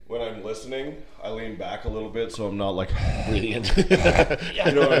when I'm listening, I lean back a little bit so I'm not like breathing in.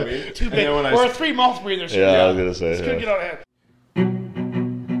 You know what I mean? Too big. Or 3 mouth breathers. Yeah, I was gonna say. It's gonna get out of hand.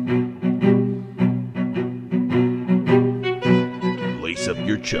 Lace up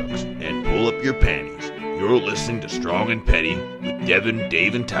your chucks and pull up your panties. You're listening to Strong and Petty with Devin,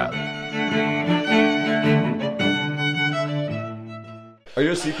 Dave, and Tyler. Are you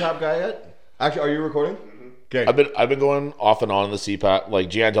a CPAP guy yet? Actually, are you recording? Okay. I've been going off and on in the CPAP. Like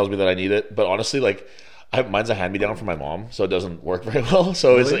Gian tells me that I need it, but honestly, like mine's a hand-me-down from my mom, so it doesn't work very well.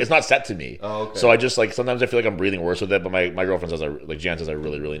 So Really? it's not set to me. Oh, okay. So I just like sometimes I feel like I'm breathing worse with it, but my girlfriend says Gian says I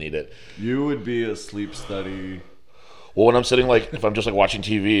really need it. You would be a sleep study. Well, when I'm sitting like if I'm just like watching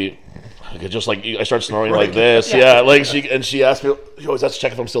TV, I could just like I start snoring like this. Yeah, like she asked me, she always has to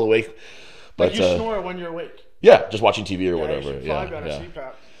check if I'm still awake. But you snore when you're awake. Yeah, just watching TV or whatever. Yeah, got a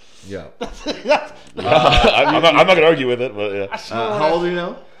CPAP. Yeah. I'm not going to argue with it, but yeah. How old are you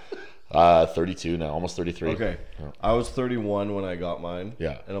now? 32 now, almost 33. Okay. Yeah. I was 31 when I got mine.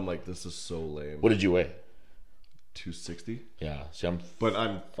 Yeah. And I'm like, this is so lame. What did you weigh? 260. Yeah. See, But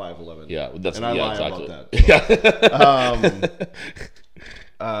I'm 5'11". Yeah, that's and I lie exactly. about that.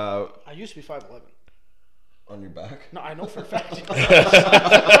 So. I used to be 5'11". On your back? No, I know for a fact.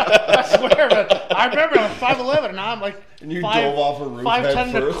 I swear, man. I remember I was 5'11", and now I'm like and you dove off a roof 5'10" head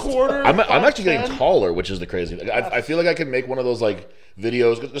and a first? quarter. I'm actually getting taller, which is the crazy thing. I feel like I can make one of those like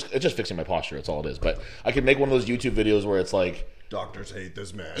videos. It's just fixing my posture. That's all it is. But I can make one of those YouTube videos where it's like, doctors hate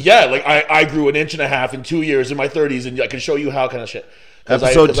this man. yeah, like I grew an inch and a half in 2 years in my 30s, and I can show you how kind of shit.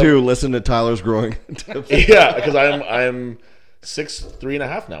 Episode 2, listen to Tyler's growing. Yeah, because I'm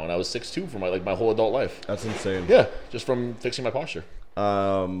 6'3.5" now, and I was 6'2" for my whole adult life. That's insane. Yeah, just from fixing my posture.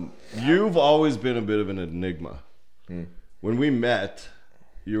 You've always been a bit of an enigma. When we met,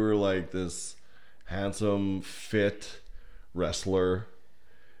 you were like this handsome, fit wrestler,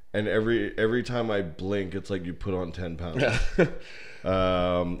 and every time I blink, it's like you put on 10 pounds.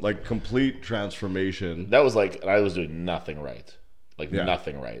 Like complete transformation. That was like I was doing nothing right,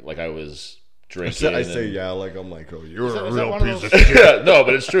 nothing right. Like I was drinking. I say yeah, like I'm like, oh, you're a is real that piece of those- shit. Yeah, no,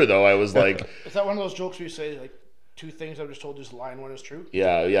 but it's true though. I was like, Is that one of those jokes where you say like 2 things I just told you is a lie and one is true?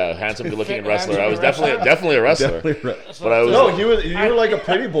 yeah, handsome, good-looking Fit wrestler. I was handsome definitely a wrestler. Definitely right. But I was No, you were like a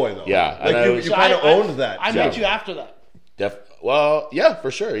pretty boy though. Yeah, and I like was- you kind of owned that. I too. met you after that. Well, yeah, for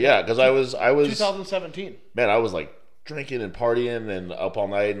sure, yeah, because I was 2017. man, I was like drinking and partying and up all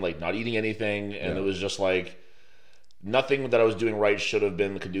night and like not eating anything, and it was just like nothing that I was doing right should have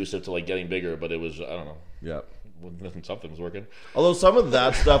been conducive to like getting bigger, but it was I don't know. Yeah. Something was working. Although some of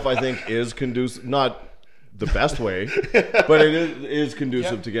that stuff I think is conducive, not the best way, but it is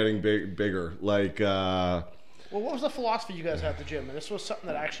conducive to getting bigger. Like Well, what was the philosophy you guys had at the gym? And this was something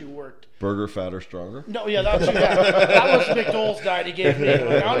that actually worked. burger, fatter, stronger. No, yeah, that was McDowell's diet he gave me.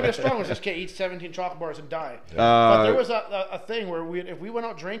 Like, I want to get strong was just eat 17 chocolate bars and die. But there was a thing where if we went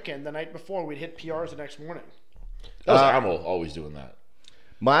out drinking the night before, we'd hit PRs the next morning. That was Amo always doing that.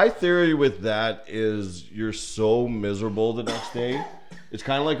 My theory with that is you're so miserable the next day. It's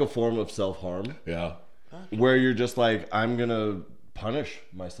kind of like a form of self-harm. Yeah. Where you're just like, I'm going to punish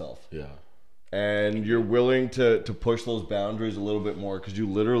myself. Yeah. And you're willing to push those boundaries a little bit more because you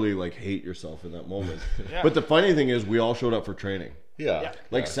literally like hate yourself in that moment. Yeah. But the funny thing is we all showed up for training. Yeah.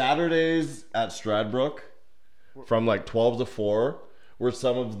 Like Saturdays at Stradbrook from like 12 to 4 were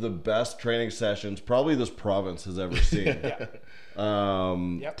some of the best training sessions probably this province has ever seen.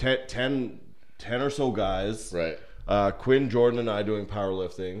 10 or so guys. Right. Quinn, Jordan, and I doing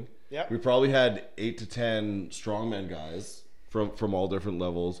powerlifting. Yep. We probably had 8 to 10 strongman guys from all different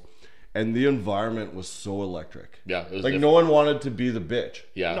levels. And the environment was so electric. Yeah. It was like different. no one wanted to be the bitch.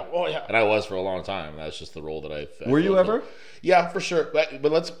 Yeah. No, oh, yeah. And I was for a long time. That's just the role that I Were you ever? Yeah, for sure. But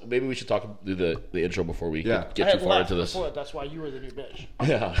maybe we should do the intro before we get too far into this. That's why you were the new bitch.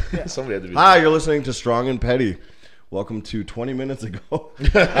 Yeah. Somebody had to be. Hi, you're listening to Strong and Petty. Welcome to 20 minutes ago.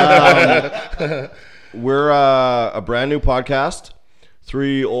 We're a brand new podcast.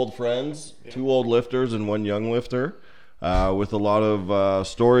 3 old friends, 2 old lifters, and 1 young lifter. With a lot of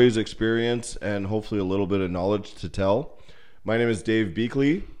stories, experience, and hopefully a little bit of knowledge to tell. My name is Dave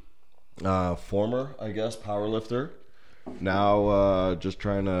Beakley, former, I guess, powerlifter. Now just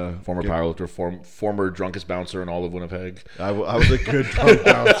trying to... Former powerlifter, former drunkest bouncer in all of Winnipeg. I was a good drunk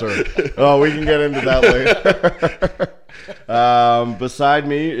bouncer. Oh, we can get into that later. Beside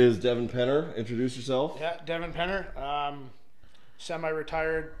me is Devin Penner. Introduce yourself. Yeah, Devin Penner,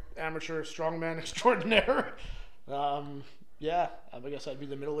 semi-retired amateur strongman extraordinaire. I guess I'd be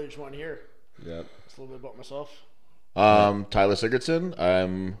the middle-aged one here. Yeah. Just a little bit about myself. Tyler Sigurdson.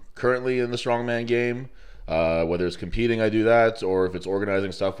 I'm currently in the strongman game. Whether it's competing, I do that, or if it's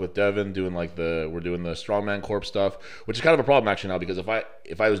organizing stuff with Devin, we're doing the Strongman Corp stuff, which is kind of a problem actually now, because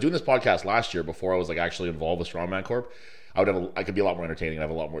if I was doing this podcast last year before I was like actually involved with Strongman Corp, I could be a lot more entertaining and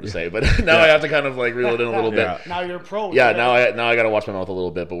have a lot more to say. But now I have to kind of like reel it in a little bit. Now you're a pro. Yeah, now I got to watch my mouth a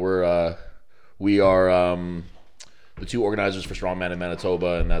little bit. But we are the two organizers for Strongman in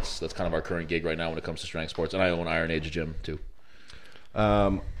Manitoba, and that's kind of our current gig right now when it comes to strength sports. And I own Iron Age Gym too.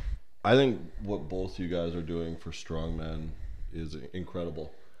 I think what both you guys are doing for Strongman is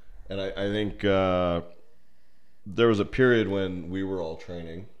incredible. And I think there was a period when we were all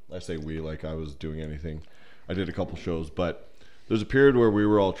training. I say we, like I was doing anything. I did a couple shows, but there's a period where we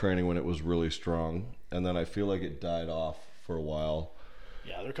were all training when it was really strong. And then I feel like it died off for a while.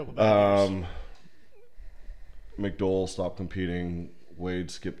 Yeah, there are a couple bad years. McDowell stopped competing.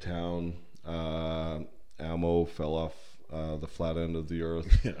 Wade skipped town. Ammo fell off the flat end of the earth.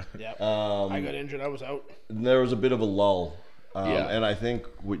 Yeah. I got injured. I was out. There was a bit of a lull. Yeah. And I think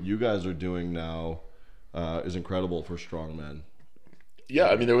what you guys are doing now is incredible for strongmen. Yeah,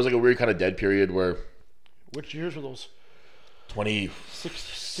 I mean, there was like a weird kind of dead period where Which years were those?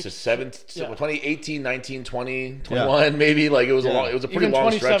 2018, 19, 20, 21 maybe. Like it was a long, it was a pretty Even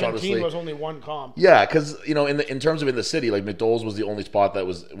long stretch, 2017 honestly. was only one comp. Yeah, because in terms of in the city, like McDowell's was the only spot that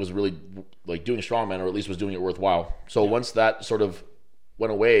was really like doing strongman, or at least was doing it worthwhile. So once that sort of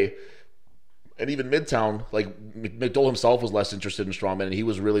went away, and even Midtown, like McDowell himself was less interested in strongman, and he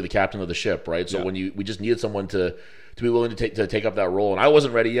was really the captain of the ship, right? So when we just needed someone to be willing to take up that role, and I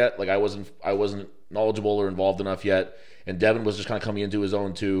wasn't ready yet. Like I wasn't knowledgeable or involved enough yet. And Devin was just kind of coming into his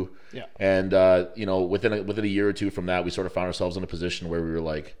own too. Yeah. And within a year or two from that, we sort of found ourselves in a position where we were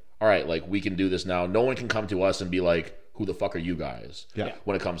like, all right, like we can do this now. No one can come to us and be like, who the fuck are you guys? Yeah.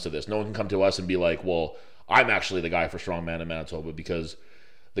 When it comes to this, no one can come to us and be like, well, I'm actually the guy for strongman in Manitoba, because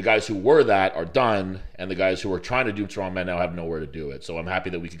the guys who were that are done, and the guys who are trying to do strongman now have nowhere to do it. So I'm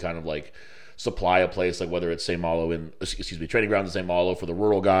happy that we could kind of like supply a place, like whether it's training grounds in St. Malo for the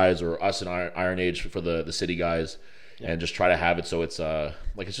rural guys, or us in Iron Age for the city guys. And just try to have it so it's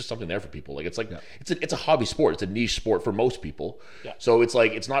it's just something there for people. Like it's a hobby sport. It's a niche sport for most people. Yeah. So it's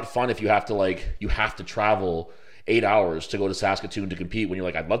like it's not fun if you have to travel 8 hours to go to Saskatoon to compete, when you're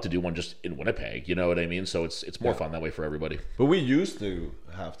like, I'd love to do one just in Winnipeg. You know what I mean? So it's more fun that way for everybody. But we used to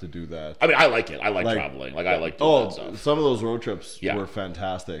have to do that. I mean, I like it. I like traveling. Like I like doing that stuff. Some of those road trips were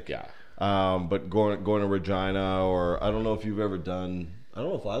fantastic. Yeah. But going to Regina, or I don't know if you've ever done. I don't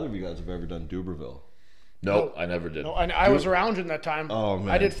know if either of you guys have ever done Duberville. No, I never did. No, and I was around in that time. Oh, man.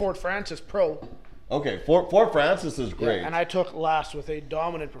 I did Fort Francis Pro. Okay, Fort Francis is great. Yeah, and I took last with a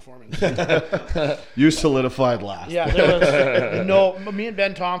dominant performance. You solidified last. Yeah, there was me and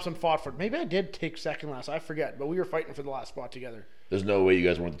Ben Thompson fought for. Maybe I did take second last. I forget, but we were fighting for the last spot together. There's no way you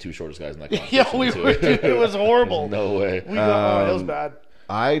guys weren't the two shortest guys in that competition. Yeah, we were. Dude, it was horrible. No way. It was bad.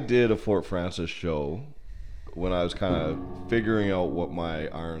 I did a Fort Francis show when I was kind of figuring out what my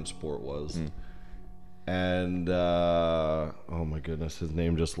iron sport was. And oh my goodness, his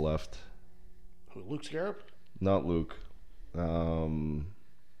name just left. Who, Luke Scarab? Not Luke. Like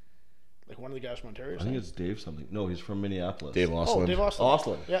one of the guys from Ontario. I think it's Dave something. No, he's from Minneapolis. Dave Osland. Oh, Dave Osland.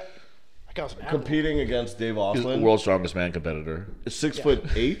 Osland. Yeah. I got some competing against Dave Osland. He's the world's strongest man competitor.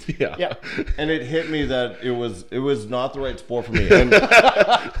 6'8". Yeah. And it hit me that it was not the right sport for me. And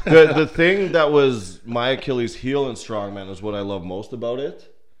the thing that was my Achilles heel in strongman is what I love most about it.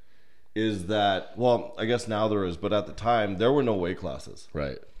 Is that, well, I guess now there is, but at the time, there were no weight classes.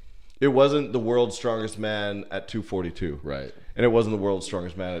 Right. It wasn't the world's strongest man at 242. Right. And it wasn't the world's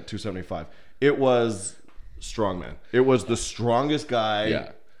strongest man at 275. It was strongman. It was the strongest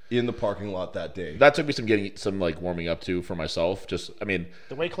guy in the parking lot that day. That took me some warming up to for myself. Just, I mean.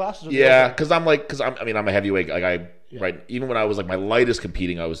 The weight classes? Because I'm a heavyweight. Right. Even when I was like my lightest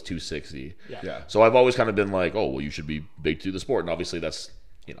competing, I was 260. Yeah. So I've always kind of been like, oh, well, you should be big to do the sport. And obviously that's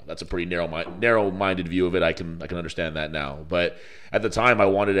a pretty narrow-minded view of it. I can understand that now. But at the time, I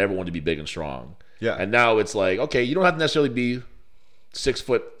wanted everyone to be big and strong. Yeah. And now it's like, okay, you don't have to necessarily be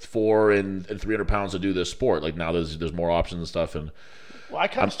 6'4" and 300 pounds to do this sport. Like now, there's more options and stuff. And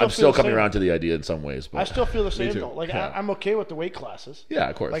I'm still coming around to the idea in some ways. But I still feel the same though. Like I'm okay with the weight classes. Yeah,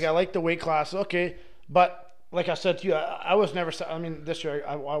 of course. Like I like the weight classes. Okay, but. Like I said to you, I was never. I mean, this year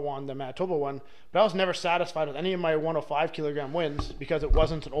I won the Manitoba one, but I was never satisfied with any of my 105 kilogram wins because it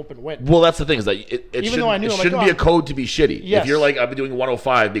wasn't an open win. Well, that's the thing is that it shouldn't be a code to be shitty. Yes. If you're like, I've been doing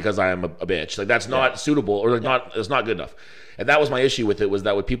 105 because I am a bitch, like that's not suitable or it's not good enough. And that was my issue with it, was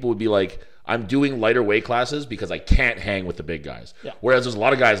that what people would be like, I'm doing lighter weight classes because I can't hang with the big guys. Yeah. Whereas there's a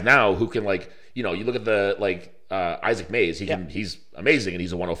lot of guys now who can you look at the Isaac Mays. He's amazing, and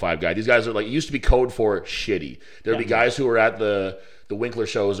he's a 105 guy. These guys are like, it used to be code for shitty. There'd be guys who were at the Winkler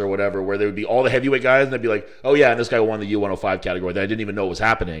shows or whatever, where there would be all the heavyweight guys, and they'd be like, oh yeah, and this guy won the U105 category that I didn't even know was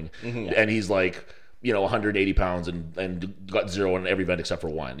happening, and he's like, 180 pounds and got 0 in every event except for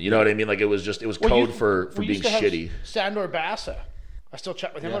 1. You know what I mean? Like it was code for being shitty. Sandor Bassa, I still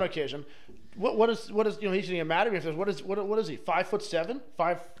chat with him on occasion. What is he's getting a matter if what is he 5'7",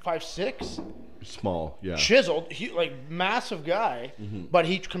 5'6"? Small, yeah. Chiseled, massive guy, but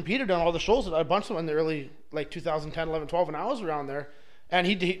he competed on all the shows, a bunch of them in the early 2010, 11, 12, and I was around there, and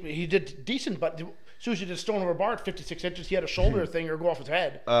he did decent, but as soon as you did stone over bar at 56 inches, he had a shoulder thing or go off his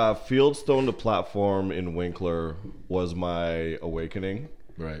head. Field stone to platform in Winkler was my awakening.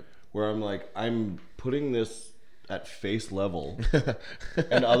 Right. Where I'm putting this at face level,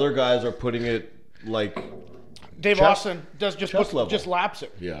 and other guys are putting it Dave Austin does just laps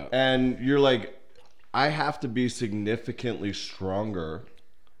it. Yeah. And you're like, I have to be significantly stronger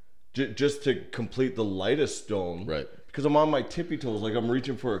just to complete the lightest stone. Right. Because I'm on my tippy toes, like I'm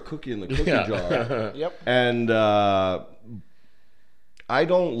reaching for a cookie in the cookie jar. Yep. And I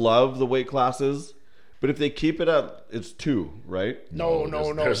don't love the weight classes, but if they keep it up, it's 2, right? No.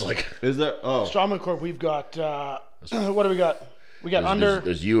 There's Is there? Oh. Strongman Corp, we've got, what do we got? We got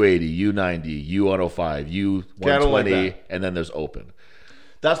there's U80, U90, U105, U120, and then there's open.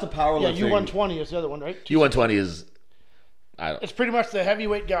 That's the powerlifting. Yeah, U120 is the other one, right? U120 is, it's pretty much the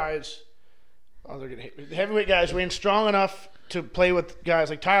heavyweight guys. Oh, they're gonna hate me. The heavyweight guys weighing strong enough to play with guys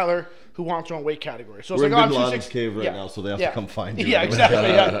like Tyler who wants their own weight category. So it's We're in like, Bin Laden's cave right now, so they have to come find you. Yeah,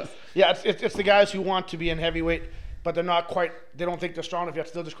 exactly. Yeah, it's the guys who want to be in heavyweight, but they're not quite. They don't think they're strong enough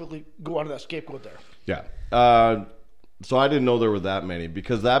yet. They'll just quickly go onto that scapegoat there. Yeah. So I didn't know there were that many,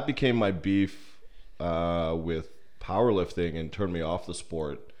 because that became my beef with powerlifting and turned me off the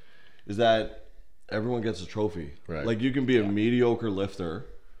sport. Is that everyone gets a trophy. Right. Like you can be a mediocre lifter,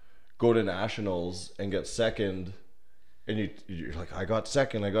 go to nationals and get second, and you're like, I got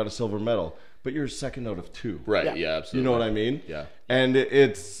second, I got a silver medal, but you're second out of 2. Right. Yeah, absolutely. You know what I mean? Yeah. And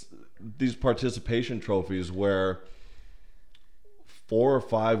it's these participation trophies where 4 or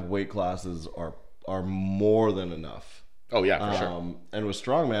 5 weight classes are more than enough. Oh yeah, for sure. And with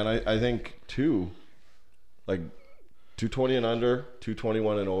strongman, I think 2, like 220 and under,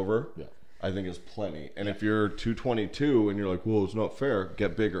 221 and over. Yeah. I think is plenty. And if you're 222 and you're like, well, it's not fair,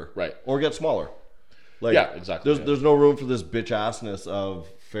 get bigger. Right. Or get smaller. Like, yeah, exactly. There's no room for this bitch assness of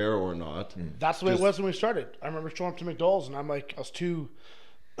fair or not. That's the way it was when we started. I remember showing up to McDowell's and I'm like, I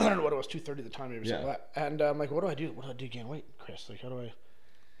don't know what it was, 230 at the time, maybe something like that. And I'm like, what do I do? What do I do again? Wait, Chris, like, how do I?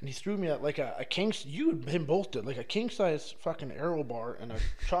 And he threw me at like a king. You and him both did like a king size fucking Aero bar and a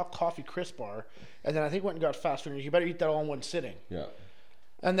chopped coffee crisp bar, and then I think went and got fast food. You better eat that all in one sitting. Yeah.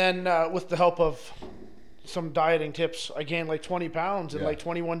 And then with the help of some dieting tips, I gained like 20 pounds in like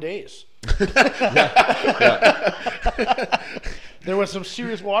 21 days. There was some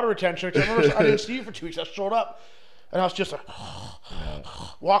serious water retention. I remember I didn't see you for 2 weeks. I showed up, and I was just like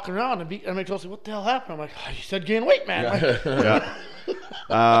walking around, and my coach said, "What the hell happened?" I'm like, oh, "You said gain weight, man."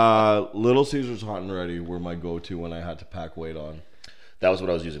 Little Caesars Hot and Ready were my go-to when I had to pack weight on. That was what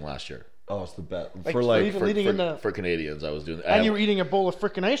I was using last year. Oh, it's the best. For Canadians, I was doing. And you were eating a bowl of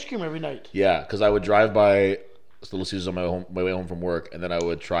frickin' ice cream every night. Yeah, because I would drive by Little Caesars on my way home from work, and then I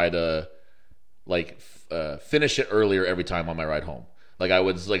would try to finish it earlier every time on my ride home. Like I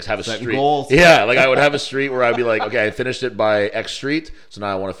would have a street. Goals. Yeah, like I would have a street where I'd be like, okay, I finished it by X street, so now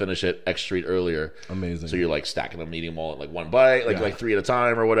I want to finish it X street earlier. Amazing. So you're like stacking them, eating them all at like one bite, like 3 at a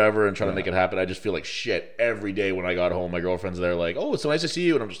time or whatever, and trying to make it happen. I just feel like shit every day when I got home. My girlfriend's there like, oh, it's so nice to see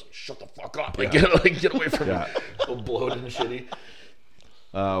you, and I'm just shut the fuck up, get away from me, so bloated and shitty.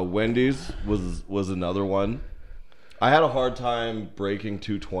 Wendy's was another one. I had a hard time breaking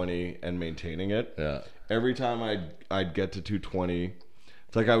 220 and maintaining it. Yeah. Every time I'd get to 220.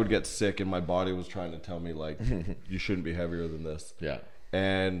 It's like I would get sick and my body was trying to tell me like you shouldn't be heavier than this. Yeah.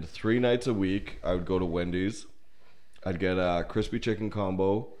 And 3 nights a week I would go to Wendy's. I'd get a crispy chicken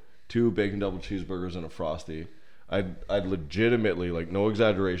combo, 2 bacon double cheeseburgers and a Frosty. I'd legitimately, like no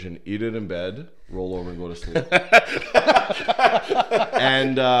exaggeration, eat it in bed, roll over and go to sleep.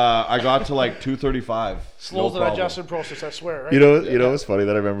 And I got to like 235. Slows the digestion process, I swear. Right? You know what's funny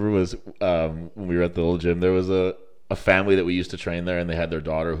that I remember was when we were at the old gym, there was a family that we used to train there, and they had their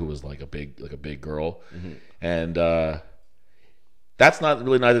daughter who was like a big girl, and that's not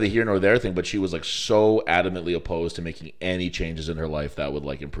really neither the here nor there thing, but she was like so adamantly opposed to making any changes in her life that would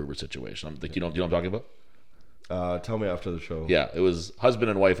like improve her situation. I'm like, you know what I'm talking about? Tell me after the show. Yeah, it was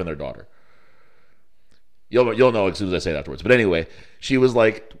husband and wife and their daughter. You'll know as soon as I say it afterwards. But anyway, she was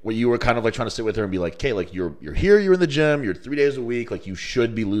like, well, you were kind of like trying to sit with her and be like, okay, like you're here, you're in the gym, you're 3 days a week, like you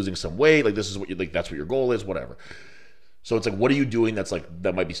should be losing some weight, like this is what you like, that's what your goal is, whatever. So it's like, what are you doing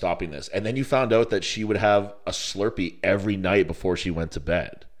that might be stopping this? And then you found out that she would have a Slurpee every night before she went to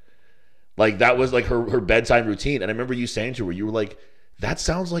bed. Like that was like her bedtime routine. And I remember you saying to her, you were like, that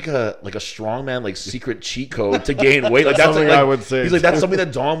sounds like a strongman like secret cheat code to gain weight. Like that's something like, I would say. He's like, that's something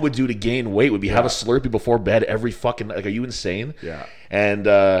that Dom would do to gain weight. Would be have a Slurpee before bed every fucking like. Are you insane? Yeah. And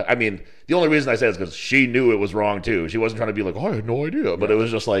I mean, the only reason I say it is because she knew it was wrong too. She wasn't trying to be like, oh, I had no idea, but it was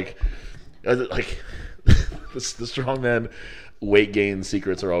just like the strongman weight gain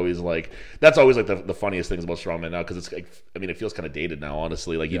secrets are always like, that's always like the funniest things about strongman now, because it's like, I mean, it feels kind of dated now,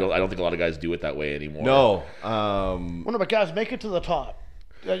 honestly. Like I don't think a lot of guys do it that way anymore. No. One of my guys make it to the top.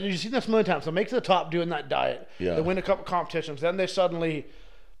 You've seen this a million times. They'll make it to the top doing that diet. Yeah. They win a couple competitions. Then they suddenly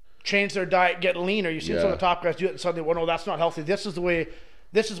change their diet, get leaner. You've seen some of the top guys do it, and suddenly, well, no, that's not healthy. This is the way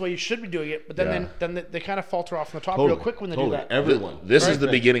you should be doing it. But then they kind of falter off from the top real quick when they do that. Everyone. This is the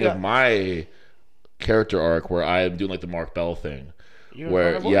beginning of my character arc where I'm doing like the Mark Bell thing.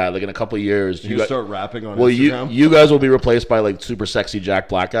 Like in a couple of years, you start rapping on Instagram. Instagram. You guys will be replaced by like super sexy Jack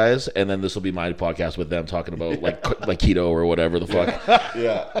Black guys, and then this will be my podcast with them talking about like keto or whatever the fuck.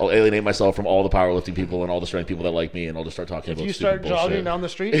 Yeah, I'll alienate myself from all the powerlifting people and all the strength people that like me, and I'll just start talking about. If you start jogging down the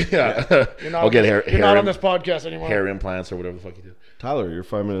street, I'll get hair. You're not on this podcast anymore. Hair implants or whatever the fuck you do. Tyler, you're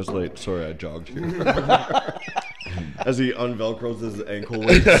 5 minutes late. Sorry, I jogged you. As he unvelcros his ankle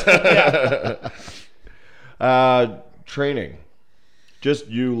weights. Training. Just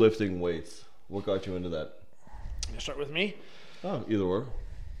you lifting weights. What got you into that? You start with me? Oh, either or.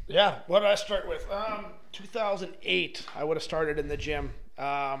 Yeah. What did I start with? 2008. I would have started in the gym. So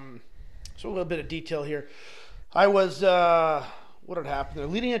a little bit of detail here. I was, what had happened there?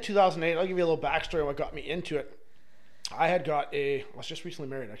 Leading into 2008, I'll give you a little backstory on what got me into it. I was just recently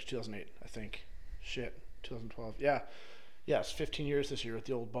married, actually, 2008, I think. 2012. Yeah, it's 15 years this year with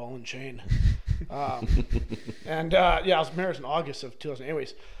the old ball and chain. I was married in August of 2000.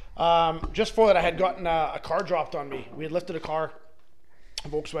 Anyways, just for that, I had gotten a car dropped on me. We had lifted a car, a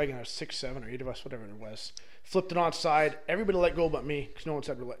Volkswagen. There was 6, 7, or 8 of us, whatever it was. Flipped it on its side. Everybody let go but me, because no one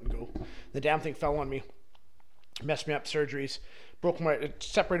said we're letting go. The damn thing fell on me, messed me up, surgeries. It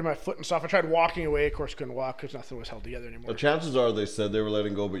separated my foot and stuff. I tried walking away. Of course, couldn't walk because nothing was held together anymore. The chances are they said they were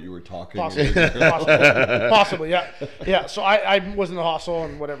letting go, but you were talking. Possibly, yeah. So I was in the hospital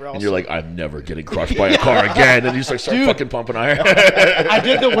and whatever else. And you're like, I'm never getting crushed by a car again. And you start fucking pumping iron. I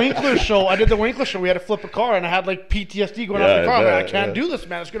did the Winkler show. We had to flip a car, and I had like PTSD going off the car. I can't do this,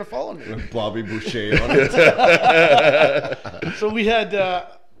 man. It's gonna fall on me. Bobby Boucher on it. So we had.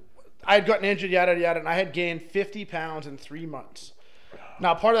 I had gotten injured, yada, yada, and I had gained 50 pounds in 3 months.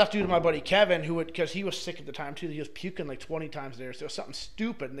 Now, part of that's due to my buddy Kevin, because he was sick at the time, too. He was puking like 20 times there. So it was something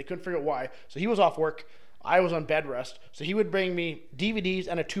stupid, and they couldn't figure out why. So he was off work. I was on bed rest. So he would bring me DVDs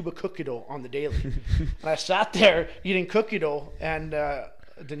and a tube of cookie dough on the daily. And I sat there eating cookie dough, and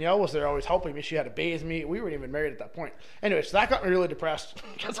Danielle was there always helping me. She had to bathe me. We weren't even married at that point. Anyway, so that got me really depressed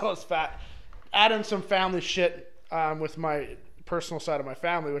because I was fat. Add in some family shit with my personal side of my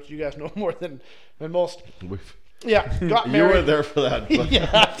family, which you guys know more than most. Yeah, got married. You were there for that.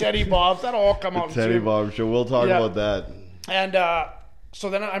 Yeah, Teddy Bob's. That'll all come out. Teddy Bob show. We'll talk about that. And so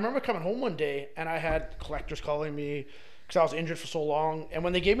then I remember coming home one day, and I had collectors calling me because I was injured for so long. And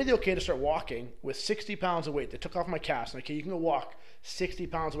when they gave me the okay to start walking with 60 pounds of weight, they took off my cast. And okay, you can go walk 60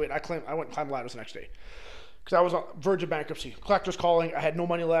 pounds of weight. I went and climbed ladders the next day because I was on verge of bankruptcy. Collectors calling. I had no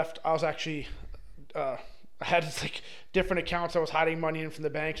money left. I was actually... I had like different accounts. I was hiding money in from the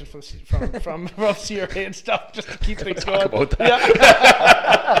banks and from CRA and stuff just to keep things going. About that.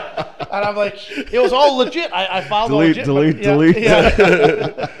 Yeah. And I'm like, it was all legit. I filed all legit. Delete.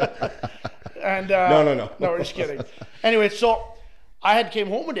 Yeah. And No, we're just kidding. Anyway, so I came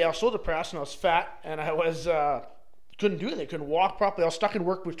home one day. I was so depressed and I was fat and I was couldn't do anything. Couldn't walk properly. I was stuck in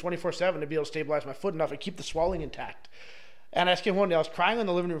work boots 24/7 to be able to stabilize my foot enough and keep the swelling intact. And I just came home and I was crying on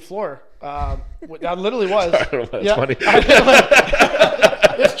the living room floor. I literally was. That's funny.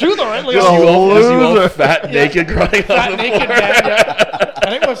 It's true though, right? Like, you all fat, naked, crying on the naked floor. man, yeah.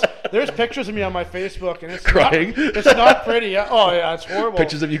 I think there's pictures of me on my Facebook, and it's crying. It's not pretty. Yeah. Oh yeah, it's horrible.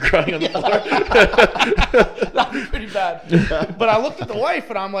 Pictures of you crying on the floor. That'd be pretty bad. But I looked at the wife,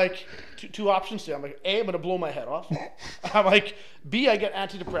 and I'm like, two options here. I'm like, A, I'm gonna blow my head off. I'm like, B, I get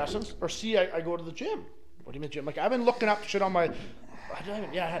antidepressants, or C, I go to the gym. What do you mean gym? Like, I've been looking up shit on my. I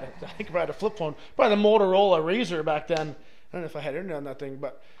think I had a flip phone, probably the Motorola Razr back then. I don't know if I had internet on that thing,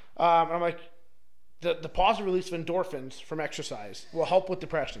 but I'm like, the positive release of endorphins from exercise will help with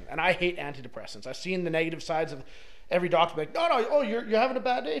depression. And I hate antidepressants. I've seen the negative sides of every doctor be like, no, oh, you're having a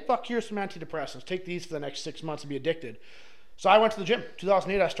bad day? Fuck, here's some antidepressants. Take these for the next 6 months and be addicted. So I went to the gym.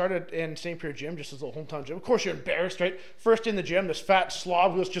 2008, I started in St. Pierre Gym, just as a little hometown gym. Of course, you're embarrassed, right? First in the gym, this fat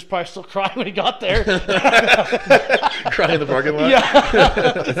slob was just probably still crying when he got there. Crying in the parking lot?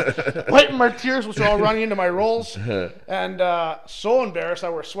 Yeah. Wiping my tears, which were all running into my rolls. And so embarrassed. I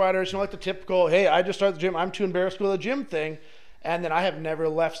wear sweaters, like the typical, hey, I just started the gym. I'm too embarrassed to go to the gym thing. And then I have never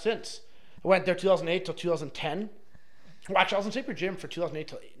left since. I went there 2008 till 2010. Well, actually, I was in St. Pierre Gym for 2008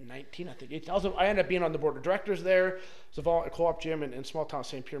 till 19, I think. I ended up being on the board of directors there. It's a co-op gym in small town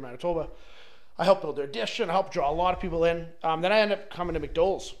St. Pierre, Manitoba. I helped build their addition. I helped draw a lot of people in. Then I ended up coming to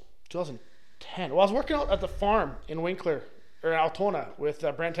McDowell's 2010. Well, I was working out at the farm in Winkler, or in Altona, with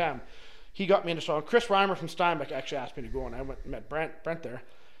Brent Ham. He got me into strong. Chris Reimer from Steinbeck actually asked me to go, and I went and met Brent there.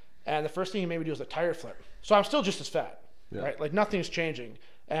 And the first thing he made me do was a tire flip. So I'm still just as fat, right? Like, nothing's changing.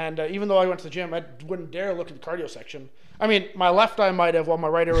 And even though I went to the gym, I wouldn't dare look at the cardio section. I mean, my left eye might have while my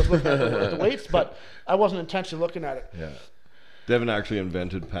right eye was looking at the weights, but I wasn't intentionally looking at it. Yeah. Devin actually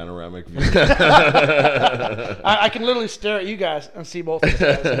invented panoramic view. I can literally stare at you guys and see both of you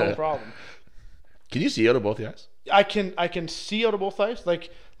guys, no problem. Can you see out of both eyes? I can see out of both eyes. Like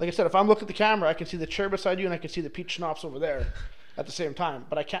I said, if I'm looking at the camera, I can see the chair beside you and I can see the peach schnapps over there at the same time,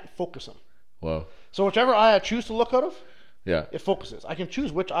 but I can't focus them. Whoa. So whichever eye I choose to look out of, yeah, it focuses. I can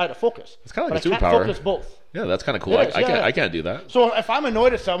choose which eye to focus. It's kind of like a superpower. I can't focus both. Yeah, that's kind of cool. I can't do that. So if I'm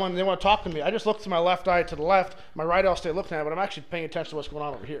annoyed at someone and they want to talk to me, I just look to my left eye to the left. My right eye will stay looking at it, but I'm actually paying attention to what's going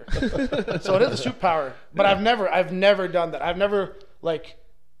on over here. So it is a superpower. But I've never done that. I've never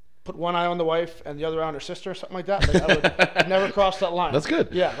put one eye on the wife and the other eye on her sister or something like that. I've never crossed that line. That's good.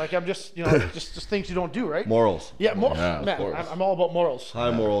 Yeah, I'm just just things you don't do, right? Morals. Yeah, Yeah, man, I'm all about morals.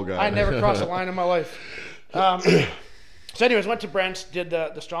 High moral guy. I never crossed a line in my life. So anyways, went to Brent's, did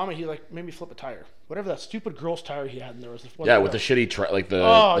the strongman. He made me flip a tire. Whatever that stupid girl's tire he had in there was. With the shitty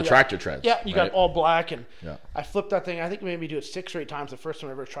tractor treads. Yeah, you got all black, and yeah. I flipped that thing. I think it made me do it 6 or 8 times the first time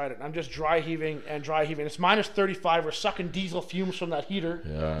I ever tried it. And I'm just dry heaving. It's minus 35. We're sucking diesel fumes from that heater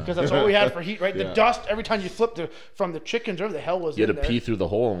because that's all we had for heat, right? Yeah. The dust every time you flipped from the chickens, whatever the hell was you in had to there. pee through the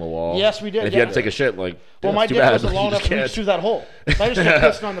hole in the wall. Yes, we did. And if you had to take a shit, my dick wasn't long enough to reach through that hole. So I just kept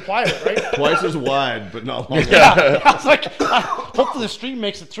pissing on the plywood, right? Twice as wide, but not long enough. Yeah, I was like, hopefully the stream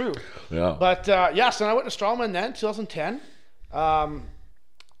makes it through. Yeah. But so I went to Strongman then, 2010.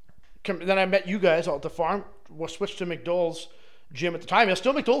 Then I met you guys all at the farm. Was switched to McDowell's gym at the time. It was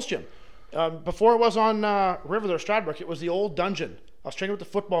still McDowell's gym. Before it was on River or Stradbrook, it was the old dungeon. I was training with the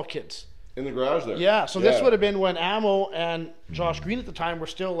football kids. In the garage there. Yeah, so this would have been when Amo and Josh Green at the time were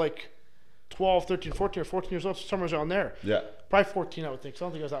still 12, 13, 14, or 14 years old, somewhere around there. Yeah. Probably 14, I would think. So I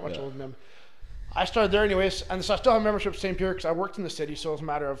don't think I was that much older than them. I started there anyways, and so I still have membership at St. Pierre because I worked in the city, so it was a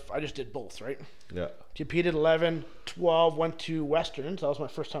matter of I just did both, right? Yeah. Competed 11, 12, went to Westerns. That was my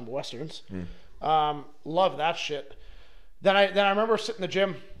first time at Westerns. Loved that shit. Then I remember sitting in the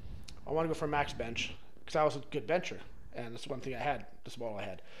gym. I want to go for a max bench because I was a good bencher, and that's one thing I had. That's about all I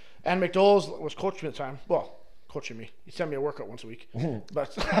had. And McDowell's was coaching me at the time. Well, coaching me. He sent me a workout once a week.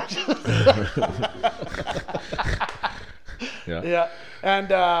 But yeah.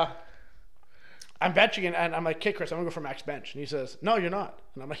 And I'm benching, and I'm like, okay, Chris, I'm going to go for max bench. And he says, no, you're not.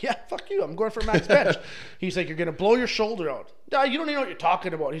 And I'm like, yeah, fuck you. I'm going for max bench. He's like, you're going to blow your shoulder out. No, you don't even know what you're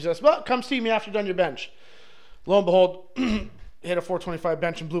talking about. He says, well, come see me after you've done your bench. Lo and behold, hit a 425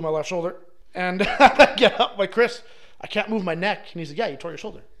 bench and blew my left shoulder. And I get up, like, Chris, I can't move my neck. And he's like, yeah, you tore your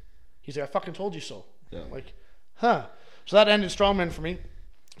shoulder. He's like, I fucking told you so. Yeah. I'm like, huh. So that ended strongman for me.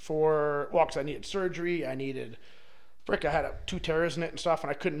 Because I needed surgery. I had 2 tears in it and stuff, and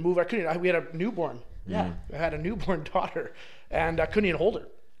I couldn't move. We had a newborn. Yeah, I had a newborn daughter, and I couldn't even hold her.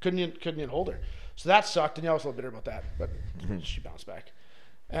 Couldn't even hold her. So that sucked, and I was a little bitter about that, but she bounced back.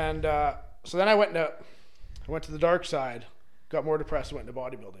 And so then I went to the dark side, got more depressed, and went into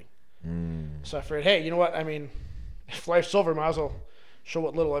bodybuilding. So I figured, hey, you know what? I mean, if life's over, might as well show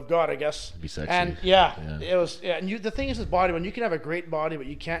what little I've got, I guess. Be sexy. And it was. Yeah, and the thing is, with body, when you can have a great body, but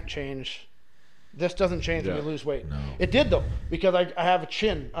you can't change. This doesn't change when you lose weight. No. It did though, because I have a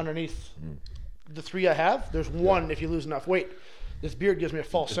chin underneath the 3 I have. There's one if you lose enough weight. This beard gives me a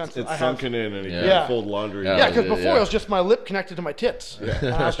false sense that it's I sunken in, and you Yeah. can't fold laundry. Yeah, because before it was just my lip connected to my tits. Yeah.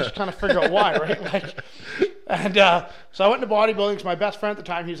 And I was just trying to figure out why, right? So I went into bodybuilding because my best friend at the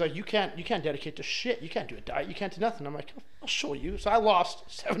time, he was like, you can't dedicate to shit. You can't do a diet. You can't do nothing. I'm like, I'll show you. So I lost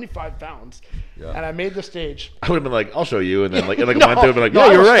 75 pounds, and I made the stage. I would have been like, I'll show you, and then like a No, month, I would have been like, no, yeah,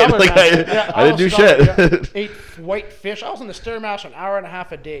 I you're was right. stubborn, Like man. I didn't do stubborn, shit. Ate white fish. I was on the Stairmaster an hour and a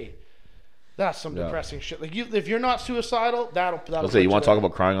half a day. That's some depressing shit. Like if you're not suicidal, that'll. Let's say you want to talk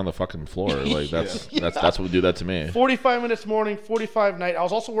about crying on the fucking floor. Like that's what would do that to me. 45 minutes morning, 45 night. I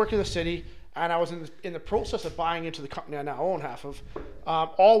was also working in the city, and I was in the process of buying into the company I now own half of,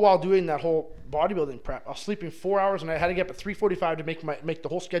 all while doing that whole bodybuilding prep. I was sleeping 4 hours, and I had to get up at 3:45 to make the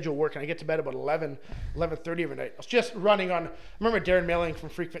whole schedule work. And I get to bed about 11:30 every night. I was just running on. I remember Darren Mailing from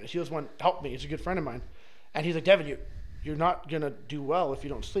Freak Fitness. He was one helped me. He's a good friend of mine, and he's like, Devin, you're not gonna do well if you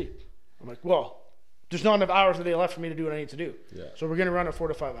don't sleep. I'm like, well, there's not enough hours in the day left for me to do what I need to do. Yeah. So we're gonna run at 4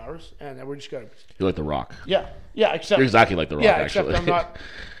 to 5 hours, and then we're just gonna. You're like The Rock. Yeah. Except you're exactly like The Rock. Yeah, actually. except I'm not.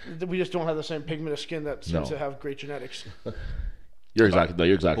 We just don't have the same pigment of skin that seems to have great genetics. You're exactly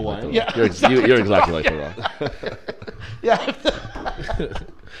like The Rock. Yeah, you're exactly like The Rock. Yeah.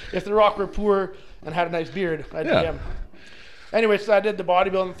 If The Rock were poor and had a nice beard, I'd be him. Anyway, so I did the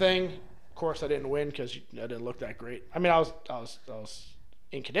bodybuilding thing. Of course, I didn't win because I didn't look that great. I mean, I was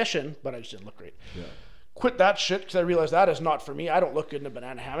in condition, but I just didn't look great. Yeah. Quit that shit because I realized that is not for me. I don't look good in a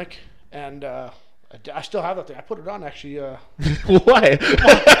banana hammock, and I still have that thing. I put it on actually. Why?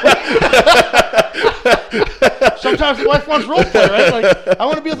 Sometimes the wife wants role play, right? Like I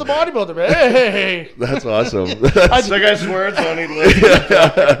want to be with the bodybuilder, but hey. That's awesome. That guy swears on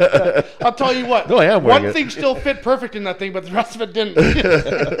it. I'll tell you what. No, I am wearing One thing still fit perfect in that thing, but the rest of it didn't.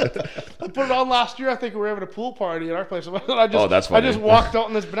 I put it on last year. I think we were having a pool party at our place. That's funny. I just walked out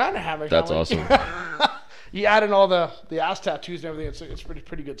in this banana hammock. That's awesome. You add in all the ass tattoos and everything. It's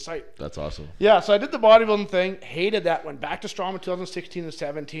pretty good sight. That's awesome. Yeah, so I did the bodybuilding thing. Hated that. Went back to Strong in 2016 and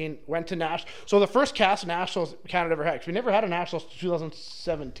 17. Went to Nationals. So the first cast of Nationals Canada ever had. Because we never had a Nationals until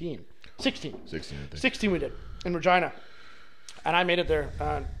 2017. 16. 16, I think. 16 we did in Regina. And I made it there.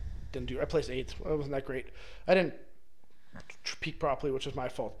 I placed 8th. It wasn't that great. I didn't peak properly, which was my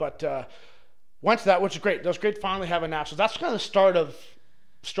fault. But went to that, which is great. That was great finally having Nationals. That's kind of the start of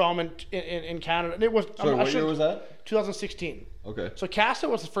Strongman in Canada. And it was. Sorry, what year was that? 2016. Okay. So CASA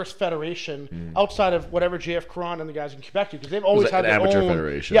was the first federation outside of whatever JF Caron and the guys in Quebec do, because they've always had their amateur own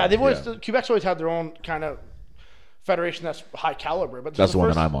federation. Yeah, they've always Quebec's always had their own kind of federation that's high caliber. But that's the one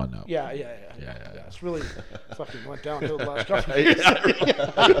that I'm on now. Yeah. It's really fucking went downhill the last couple of years.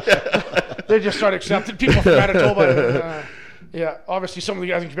 They just started accepting people from Manitoba. Yeah, obviously some of the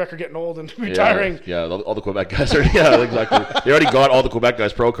guys in Quebec are getting old and retiring. Yeah, all the Quebec guys are. Yeah, exactly. They already got all the Quebec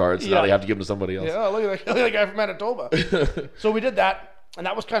guys pro cards. So now they have to give them to somebody else. Yeah, look at that guy from Manitoba. So we did that, and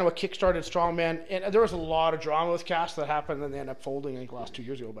that was kind of what kick-started Strongman. And there was a lot of drama with cast that happened, and then they ended up folding, I think, last 2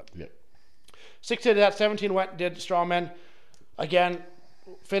 years ago. But 16 did that, 17 went, did Strongman. Again,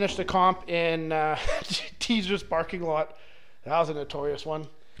 finished the comp in Teaser's parking lot. That was a notorious one.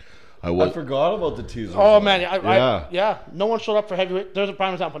 I forgot about the teaser. Oh man, no one showed up for heavyweight. There's a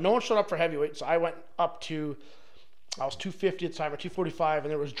prime example. No one showed up for heavyweight, so I went up to. I was 250 at the time, or 245,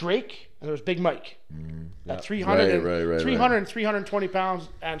 and there was Drake and there was Big Mike at 300, 300 and 320 pounds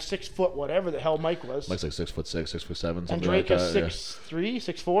and 6 foot, whatever the hell Mike was. Mike's like 6'6", 6'7", and Drake is 6'3",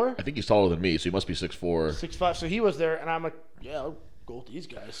 6'4". I think he's taller than me, so he must be 6'4", 6'5". So he was there, and I'm like, I'll go with these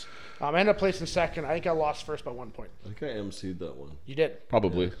guys. I ended up placing second. I think I lost first by 1 point. I think I emceed that one. You did.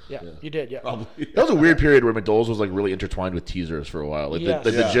 Probably. Yeah, you did, yeah. Probably. That was a weird period where McDowell's was like really intertwined with Teasers for a while. Like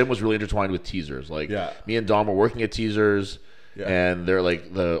the gym was really intertwined with Teasers. Like me and Dom were working at Teasers, and they're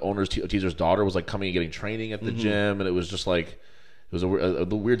like the owner's Teaser's daughter was like coming and getting training at the gym, and it was just like it was a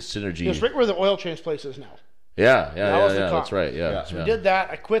weird synergy. It was right where the oil change place is now. Yeah, that's right. Yeah. So we did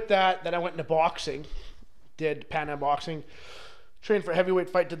that. I quit that. Then I went into boxing. Did Pan Am boxing. Trained for a heavyweight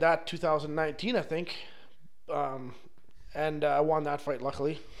fight, did that 2019, I think, and I won that fight.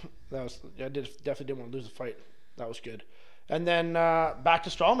 Luckily, definitely didn't want to lose the fight. That was good. And then back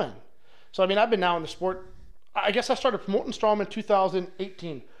to Strongman. So I mean, I've been now in the sport. I guess I started promoting Strongman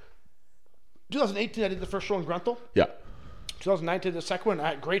 2018. 2018, I did the first show in Grunthal. Yeah. 2019, the second one. I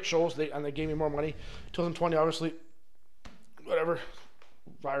had great shows, and they gave me more money. 2020, obviously, whatever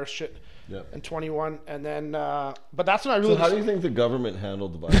virus shit. Yeah. And 21, and then, but that's when I really. So how do you think the government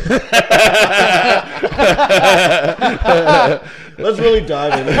handled the virus? Let's really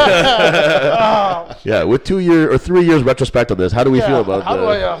dive into it. Yeah, with 2 year or 3 years retrospect on this, how do we feel about? How do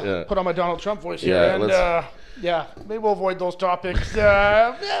I put on my Donald Trump voice here? Maybe we'll avoid those topics.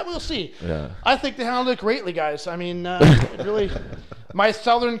 We'll see. Yeah. I think they handled it greatly, guys. I mean, it really, my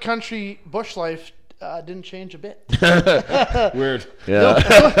southern country bush life. Didn't change a bit. Weird.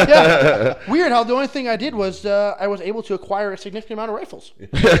 Yeah. Weird how the only thing I did was I was able to acquire a significant amount of rifles.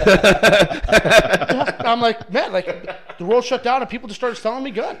 I'm like, man, like the world shut down and people just started selling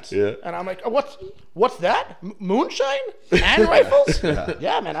me guns. Yeah. And I'm like, oh, what's that? Moonshine and rifles?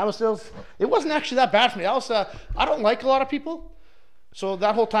 Yeah, man. It wasn't actually that bad for me. I don't like a lot of people. So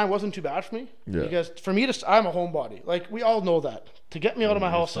that whole time wasn't too bad for me. Yeah. Because for me, I'm a homebody. Like, we all know that. To get me out of my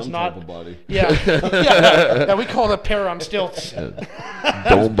house is not... type of body. Yeah. Yeah, we call it a pair on stilts.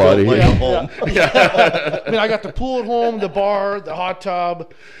 Dome body. Like a home. I mean, I got the pool at home, the bar, the hot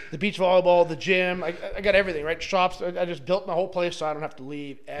tub, the beach volleyball, the gym. I got everything, right? Shops. I just built my whole place so I don't have to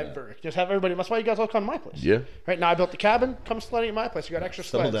leave ever. Just have everybody. That's why you guys all come to my place. Yeah. Right now, I built the cabin. Come sledding at my place. You got extra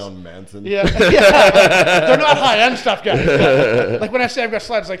sleds. Settle down, Manson. Yeah. They're not high-end stuff, guys. Like when I say I've got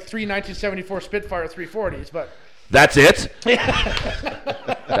sleds, like 3 1974 Spitfire 340s, but... That's it?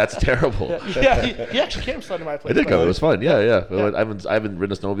 That's terrible. Yeah, he actually came sledding at my place. I did go. It was fun. Yeah. I haven't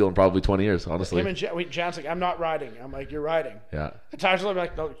ridden a snowmobile in probably 20 years, honestly. Him and Jan's like, I'm not riding. I'm like, you're riding. Yeah. And Tyler's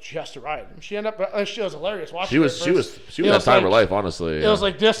like, no, she has to ride. And she ended up, she was hilarious watching She was that time of her life, honestly. It was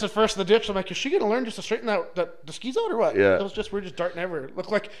like this at first in the ditch. I'm like, is she going to learn just to straighten the skis out or what? Yeah. It was just, we're just darting everywhere. It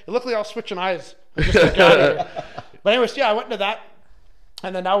looked like I was switching eyes. Just like, out of here. But anyways, yeah, I went into that.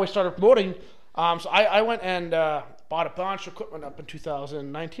 And then now we started promoting. So I went and bought a bunch of equipment up in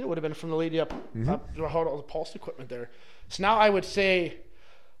 2019. It would have been from the lady up all the pulse equipment there. So now I would say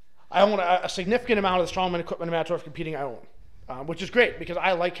I own a significant amount of the strongman equipment in Manitoba for competing I own, which is great because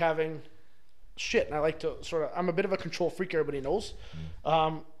I like having shit and I like to I'm a bit of a control freak, everybody knows.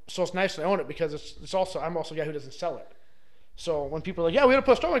 So it's nice to own it because it's also, I'm also a guy who doesn't sell it. So when people are like, yeah, we're going to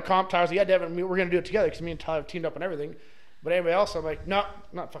put a strongman comp, Tyler's like, yeah, Devin, we're going to do it together because me and Tyler have teamed up on everything. But anybody else, I'm like, no, I'm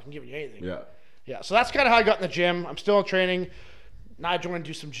not fucking giving you anything. Yeah, so that's kind of how I got in the gym. I'm still in training. Now I joined to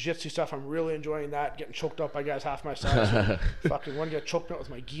do some jiu-jitsu stuff. I'm really enjoying that. Getting choked up by guys half my size. Fucking one guy choked me out with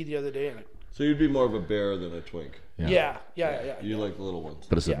my gi the other day. So you'd be more of a bear than a twink. Yeah. You like the little ones.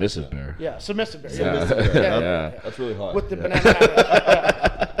 But a submissive bear. Yeah, submissive bear. Yeah. That's really hot. With the banana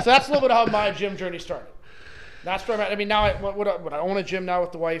hammock. So that's a little bit how my gym journey started. That's where I'm at. I mean, now I own a gym now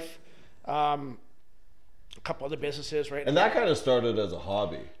with the wife. A couple other businesses, right? And that kind of started as a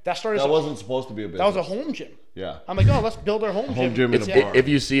hobby. That wasn't supposed to be a business. That was a home gym. Yeah. I'm like, let's build our home gym. in a bar. If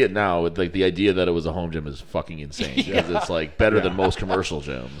you see it now, like the idea that it was a home gym is fucking insane. It's like better than most commercial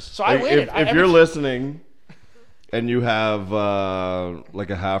gyms. So I waited. If you're listening and you have like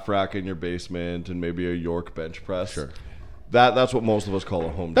a half rack in your basement and maybe a York bench press, sure, that's what most of us call a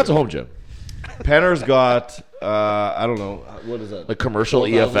home gym. That's a home gym. Penner's got I don't know, what is that? Like commercial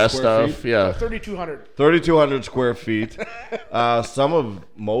EFS stuff. Feet? Yeah. 3,200 square feet.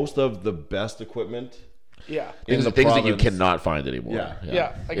 Most of the best equipment. Yeah. Things that you cannot find anymore.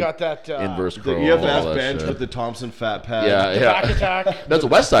 Yeah. I got that inverse the curl. EFS bench with the Thompson fat pad. The back attack. That's a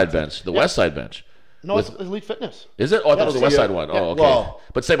West Side bench. The West Side bench. No, it's Elite Fitness. Is it? Oh, I thought it was the West Side one. Oh, okay. Well,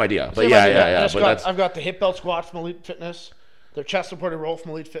 but same idea. But Same yeah, idea. yeah. But I've got the hip belt squat from Elite Fitness. Their chest supported roll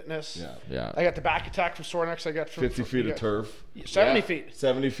from Elite Fitness. Yeah. I got the back attack from Sornex. I got 50 feet of turf. 70 feet.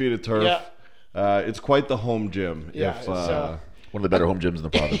 70 feet of turf. Yeah. It's quite the home gym. Yeah. One of the better home gyms in the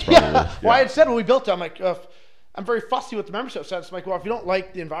province, probably. Well, I had said when we built it, I'm like, I'm very fussy with the membership. So it's like, well, if you don't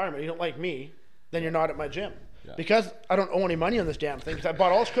like the environment, you don't like me, then you're not at my gym. Yeah. Because I don't owe any money on this damn thing. Because I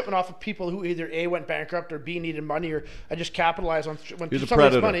bought all this equipment off of people who either A, went bankrupt, or B, needed money, or I just capitalized on when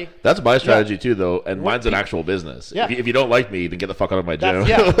somebody has money. That's my strategy too, though, and mine's an actual business. Yeah. If you don't like me, then get the fuck out of my gym.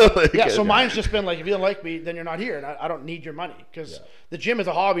 So mine's just been like, if you don't like me, then you're not here, and I don't need your money. Because the gym is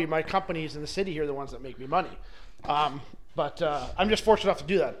a hobby. My companies in the city here are the ones that make me money. But I'm just fortunate enough to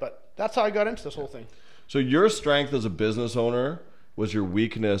do that. But that's how I got into this whole thing. So your strength as a business owner was your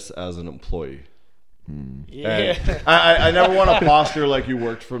weakness as an employee. Yeah. I never want to posture like you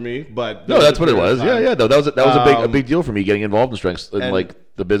worked for me, but no, that's what it was. Yeah. No, that was a big deal for me getting involved in strengths. And like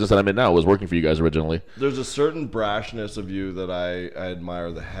the business that I'm in now was working for you guys originally. There's a certain brashness of you that I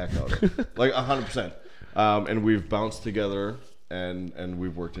admire the heck out of, like 100%. And we've bounced together, and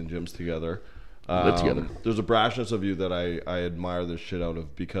we've worked in gyms together. Lived together. There's a brashness of you that I admire the shit out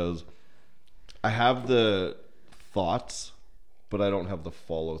of because I have the thoughts, but I don't have the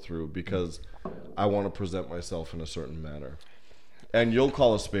follow through because I want to present myself in a certain manner. And you'll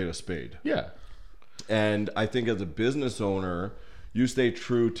call a spade. Yeah. And I think as a business owner, you stay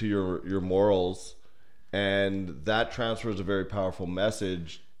true to your morals, and that transfers a very powerful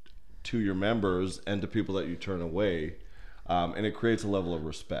message to your members and to people that you turn away. And it creates a level of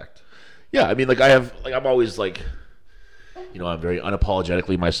respect. Yeah, I mean, I'm always like, I'm very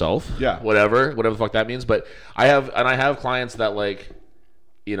unapologetically myself. Yeah. Whatever the fuck that means. But I have clients that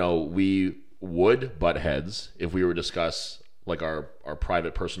we would butt heads if we were to discuss like our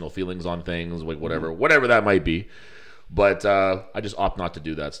private personal feelings on things, like whatever that might be. But I just opt not to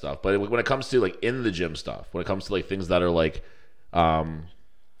do that stuff. But when it comes to like in the gym stuff, when it comes to like things that are like,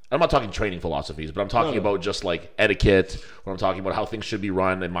 I'm not talking training philosophies, but I'm talking about just like etiquette, when I'm talking about how things should be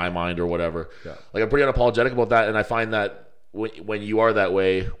run in my mind or whatever. Yeah. Like I'm pretty unapologetic about that, and I find that when you are that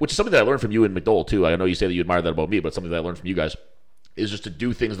way, which is something that I learned from you and McDole too. I know you say that you admire that about me, but something that I learned from you guys is just to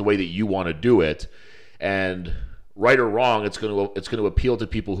do things the way that you want to do it, and right or wrong, it's going to appeal to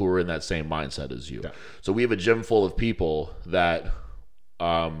people who are in that same mindset as you. Yeah. So we have a gym full of people that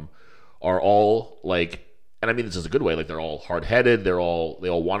are all like, and I mean this is a good way, like they're all hard-headed, they all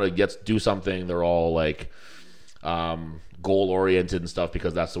want to do something, they're all like goal-oriented and stuff,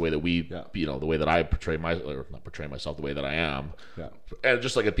 because that's the way that the way that I not portray myself, the way that I am. Yeah. And it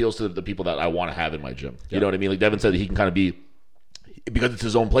just like appeals to the people that I want to have in my gym. Yeah. You know what I mean? Like Devin said, he can kind of be, because it's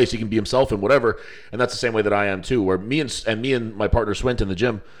his own place, he can be himself and whatever. And that's the same way that I am too, where me and my partner Swint in the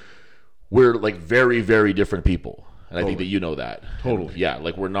gym, we're like very, very different people. And I think that you know that. Totally. And yeah.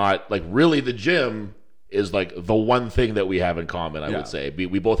 Like we're not, like really the gym is like the one thing that we have in common, I would say.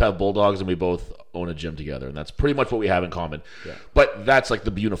 We both have bulldogs and we both own a gym together, and that's pretty much what we have in common. Yeah. But that's like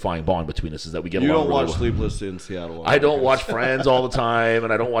the unifying bond between us, is that we get along. You don't watch Sleepless in Seattle. I don't watch Friends all the time,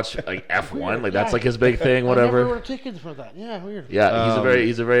 and I don't watch like F1. Like that's like his big thing, whatever. I never would have taken for that. Yeah, weird. Yeah,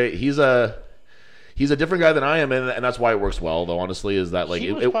 he's a different guy than I am, and that's why it works well. Though honestly, is that like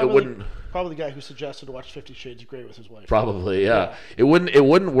it wouldn't. Probably the guy who suggested to watch 50 Shades of Grey with his wife. Probably, yeah. It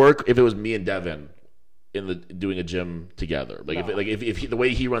wouldn't work if it was me and Devin doing a gym together. Like if the way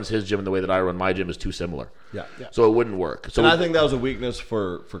he runs his gym and the way that I run my gym is too similar. Yeah. So it wouldn't work. So and I think that was a weakness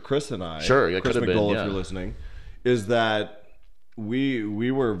for Chris and I. Sure, it Chris could have McDole, been, if you're listening, is that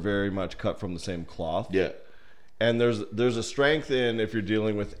we were very much cut from the same cloth. Yeah. And there's a strength in, if you're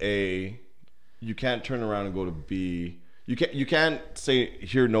dealing with A, you can't turn around and go to B. You can't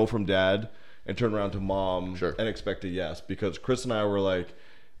hear no from dad and turn around to mom and expect a yes, because Chris and I were like,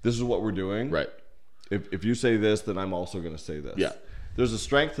 this is what we're doing. Right. If you say this, then I'm also going to say this. Yeah. There's a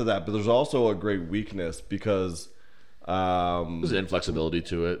strength to that, but there's also a great weakness, because there's an inflexibility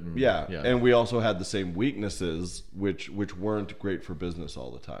to it. And we also had the same weaknesses, which weren't great for business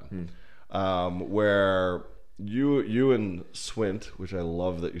all the time. Where you and Swint, which I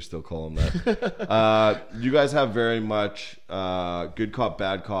love that you still call him that, you guys have very much good cop,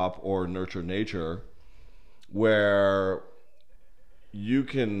 bad cop, or nurture nature, where you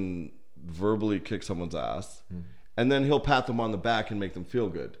can verbally kick someone's ass, and then he'll pat them on the back and make them feel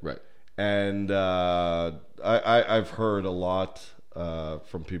good. Right. And I've heard a lot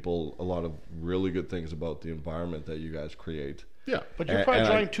from people, a lot of really good things about the environment that you guys create. Yeah. But you're probably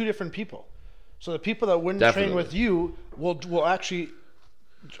drawing two different people. So the people that wouldn't train with you will actually,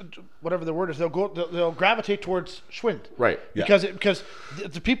 whatever the word is, they'll gravitate towards Schwind. Right. Because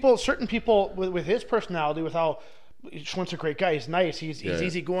the people, certain people with his personality, with how Schwind's a great guy, he's nice, he's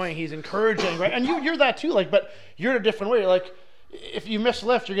easygoing, he's encouraging, right? And you're that too, like, but you're in a different way. Like, if you miss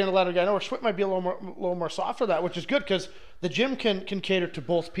lift, you're gonna let a guy know. Schwind might be a little more soft for that, which is good, because the gym can cater to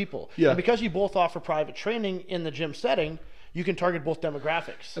both people. Yeah. And because you both offer private training in the gym setting, you can target both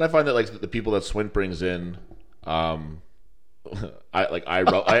demographics. And I find that like the people that Swint brings in, no.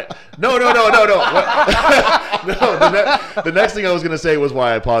 The next thing I was gonna say was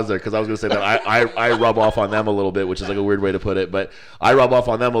why I paused there, because I was gonna say that I rub off on them a little bit, which is like a weird way to put it, but I rub off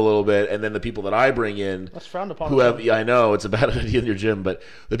on them a little bit, and then the people that I bring in, that's frowned upon. I know it's a bad idea in your gym, but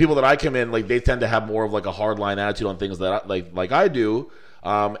the people that I come in, like they tend to have more of like a hardline attitude on things that like I do.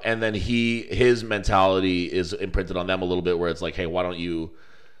 And then his mentality is imprinted on them a little bit, where it's like, hey, why don't you,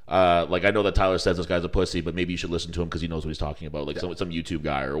 like, I know that Tyler says this guy's a pussy, but maybe you should listen to him because he knows what he's talking about, like some YouTube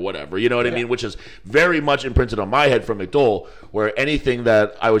guy or whatever, you know what I mean? Which is very much imprinted on my head from McDole, where anything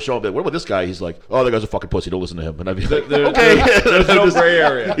that I would show him, like, what about this guy? He's like, oh, that guy's a fucking pussy, don't listen to him. And I'd be like, okay. There's no gray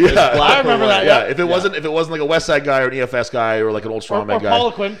area. Yeah, I remember that. Yeah, if it wasn't like a West Side guy or an EFS guy or like an old strongman guy.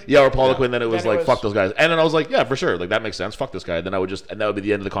 Paul Quinn. Yeah, or Paul Quinn, then it was like, fuck those guys. And then I was like, yeah, for sure, like that makes sense, fuck this guy. And then that would be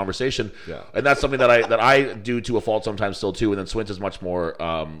the end of the conversation. Yeah. And that's something that I do to a fault sometimes still too. And then Swint is much more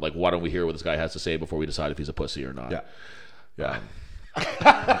like, why don't we hear what this guy has to say before we decide if he's a pussy or not? Yeah.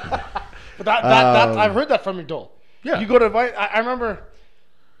 But that I've heard that from McDole. Yeah. You go to I remember.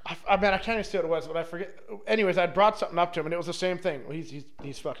 I can't even say what it was, but I forget. Anyways, I brought something up to him, and it was the same thing. Well,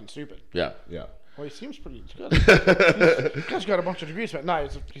 he's fucking stupid. Yeah. Well, he seems pretty good. He's got a bunch of degrees, but no,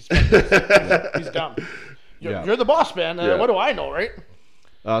 he's dumb. You're the boss, man. What do I know, right?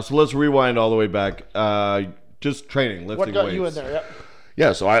 So let's rewind all the way back. Just training, lifting weights. What got you in there? Yep.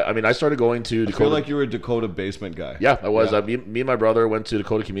 Yeah, so I started going to Dakota. I feel like you were a Dakota basement guy. Yeah, I was. Me and my brother went to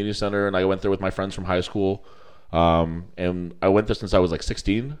Dakota Community Center, and I went there with my friends from high school. And I went there since I was like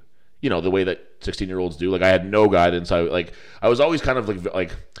 16. You know, the way that 16-year-olds do. Like, I had no guidance. I was always kind of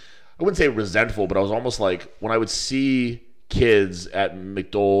like I wouldn't say resentful, but I was almost like, when I would see kids at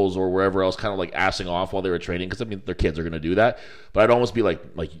McDonald's or wherever else kind of like assing off while they were training, because I mean their kids are going to do that, but I'd almost be like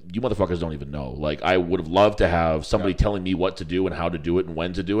you motherfuckers don't even know. Like I would have loved to have somebody telling me what to do and how to do it and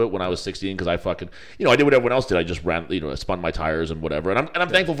when to do it when I was 16, because I fucking I did what everyone else did. I just ran, I spun my tires and whatever, and I'm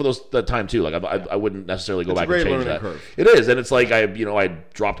thankful for that time too. Like I wouldn't necessarily go back and change that. Curve. It is, and it's like I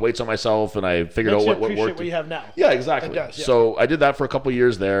dropped weights on myself and I figured out what worked. What you have now. Yeah, exactly. Does, yeah. So I did that for a couple of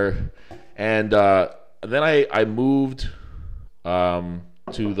years there, and then I moved to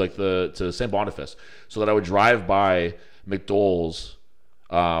St. Boniface, so that I would drive by McDonald's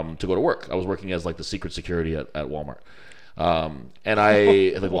to go to work. I was working as like the secret security at Walmart. And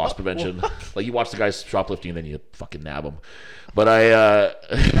I like loss prevention. Like you watch the guys shoplifting and then you fucking nab them. But I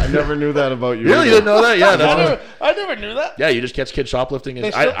never knew that about you. Really, you didn't know that? Yeah, I never knew that. Yeah, you just catch kids shoplifting.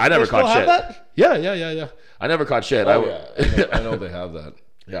 And I never caught shit. That? Yeah. I never caught shit. I know they have that.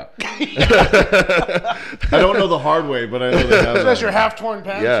 Yeah. I don't know the hard way, but I know they have that. That's your half torn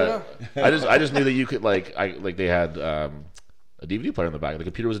pants. Yeah. I just knew that you could they had a DVD player in the back. The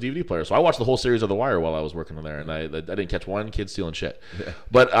computer was a DVD player, so I watched the whole series of The Wire while I was working in there, and I didn't catch one kid stealing shit. Yeah.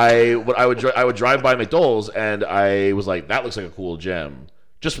 But I would drive by McDonald's, and I was like, that looks like a cool gym.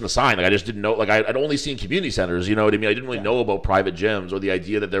 Just from the sign, like I just didn't know. Like I'd only seen community centers, you know what I mean. I didn't really know about private gyms or the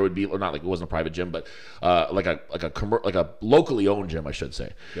idea that there would be, or not like it wasn't a private gym, but like a locally owned gym, I should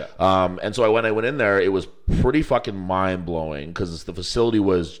say. Yeah. And so when I went in there, it was pretty fucking mind blowing because the facility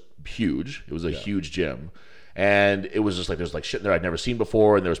was huge. It was a huge gym. And it was just like there's like shit in there I'd never seen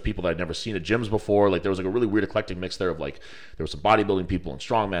before, and there was people that I'd never seen at gyms before. Like there was like a really weird eclectic mix there of like there was some bodybuilding people and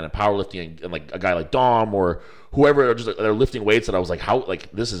strongman and powerlifting and like a guy like Dom or whoever just they're lifting weights that I was like, how,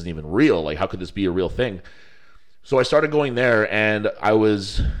 like this isn't even real. Like how could this be a real thing? So I started going there, and I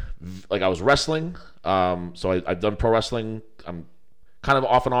was wrestling. So I've done pro wrestling. I'm kind of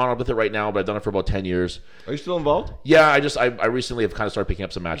off and on with it right now, but I've done it for about 10 years. Are you still involved? Yeah, I recently have kind of started picking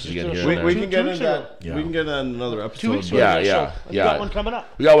up some matches again here. We can get into that. Yeah. We can get into another episode. 2 weeks. Yeah. We got one coming up.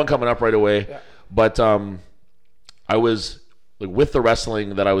 We got one coming up right away. Yeah. But I was like with the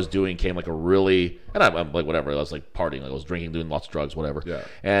wrestling that I was doing came like a really, and I'm like whatever. I was like partying, like I was drinking, doing lots of drugs, whatever. Yeah.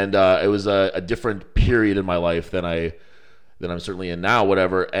 And it was a different period in my life than I'm certainly in now,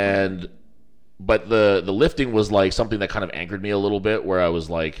 whatever. But the lifting was like something that kind of anchored me a little bit, where I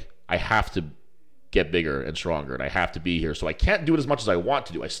was like, I have to get bigger and stronger, and I have to be here. So I can't do it as much as I want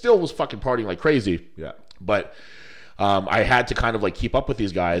to do. I still was fucking partying like crazy. Yeah. But I had to kind of like keep up with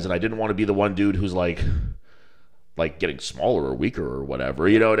these guys, and I didn't want to be the one dude who's like getting smaller or weaker or whatever.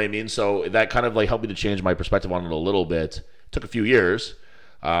 You know what I mean? So that kind of like helped me to change my perspective on it a little bit. It took a few years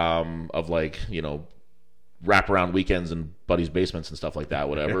of like, wrap around weekends in buddies' basements and stuff like that,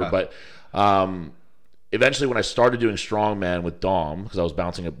 whatever. Yeah. But eventually when I started doing strongman with Dom, because I was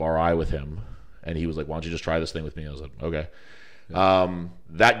bouncing at Bar I with him, and he was like, why don't you just try this thing with me? I was like, okay. Yeah.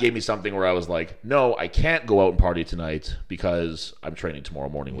 That gave me something where I was like, no, I can't go out and party tonight because I'm training tomorrow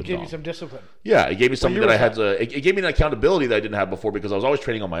morning with Dom. It gave you some discipline. Yeah, it gave me something that I had to, it gave me an accountability that I didn't have before because I was always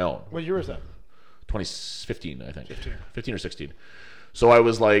training on my own. What year was that? 2015, I think. 15 or 16. So I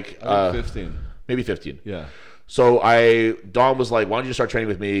was like... 15. Maybe 15. Yeah. So Dom was like, why don't you start training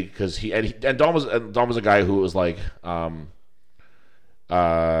with me? Because Dom was a guy who was like,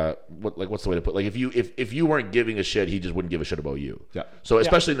 what's the way to put it? Like if you weren't giving a shit, he just wouldn't give a shit about you. Yeah. So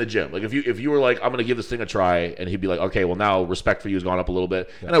especially in the gym, like if you were like, I'm gonna give this thing a try, and he'd be like, okay, well now respect for you has gone up a little bit.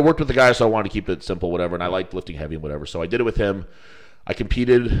 Yeah. And I worked with the guy, so I wanted to keep it simple, whatever. And I liked lifting heavy and whatever, so I did it with him. I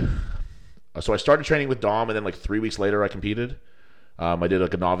competed. So I started training with Dom, and then like 3 weeks later, I competed. I did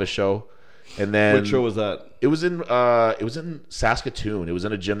like a novice show. And then which show was that? It was in Saskatoon. It was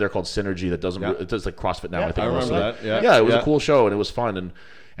in a gym there called Synergy that it does like CrossFit now. Yeah, I think I remember that. Yeah, it was a cool show, and it was fun, and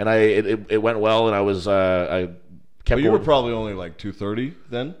it went well, and I was I kept. But you were probably only like 230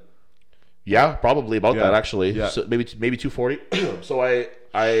 then. Yeah, probably about that actually. Yeah. So maybe 240. So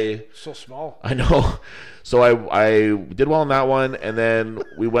I so small. I know. So I did well in that one, and then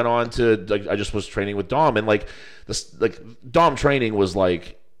we went on to like I just was training with Dom, and like this like Dom training was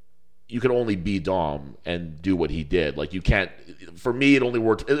like. You could only be Dom and do what he did. Like you can't. For me, it only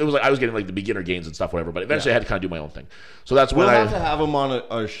worked. It was like I was getting like the beginner gains and stuff, whatever. But eventually, I had to kind of do my own thing. So that's when we'll have to have him on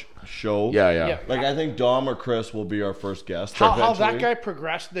a show. Yeah. Like I think Dom or Chris will be our first guest. How that guy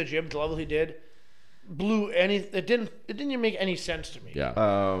progressed in the gym to the level he did blew any. It didn't even make any sense to me. Yeah.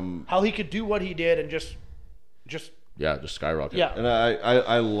 How he could do what he did and just skyrocket. Yeah. And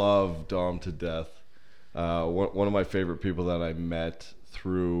I love Dom to death. One of my favorite people that I met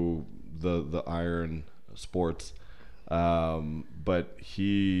through the iron sports, but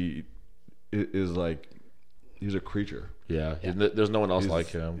he is like he's a creature. Yeah. There's no one else like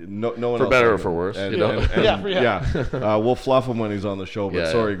him. No one for else better like or for him. worse. And, you know? We'll fluff him when he's on the show.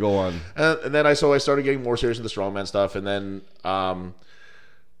 But sorry, go on. And then I started getting more serious into the strongman stuff, and then I'm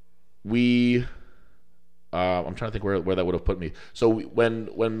trying to think where that would have put me. So when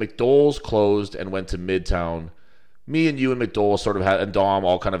McDole's closed and went to Midtown, me and you and McDole sort of and Dom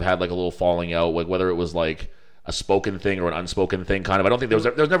all kind of had like a little falling out, like whether it was like a spoken thing or an unspoken thing, kind of. I don't think there was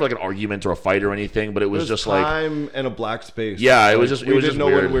never like an argument or a fight or anything, but it was just like time and a black space. Yeah, it like, was just we was didn't just know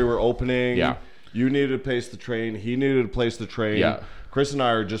weird. when we were opening. Yeah, you needed a place to train. He needed a place to train. Yeah, Chris and I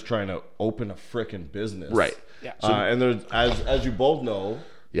are just trying to open a freaking business. Right. Yeah. And there's as you both know.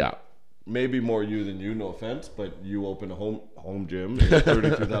 Yeah. Maybe more you than you, no offense, but you open a home gym,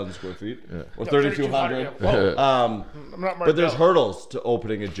 32,000 square feet, or 3,200. But there's hurdles to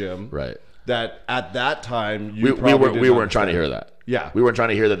opening a gym, right? That at that time we weren't trying to hear that. Yeah, we weren't trying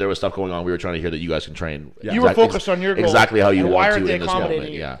to hear that there was stuff going on. We were trying to hear that you guys can train. Yeah. You were focused on your goal. Exactly how you want to in this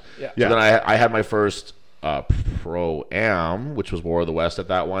moment. Yeah. Yeah. So then I had my first Pro-Am, which was War of the West at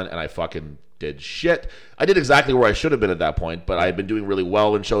that one, and I fucking did shit. I did exactly where I should have been at that point, but I had been doing really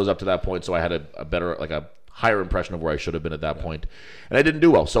well in shows up to that point, so I had a better, like a higher impression of where I should have been at that point. And I didn't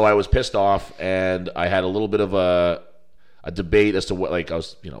do well, so I was pissed off, and I had a little bit of a debate as to what, like, I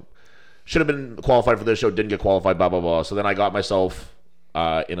was, should have been qualified for this show, didn't get qualified, blah, blah, blah. So then I got myself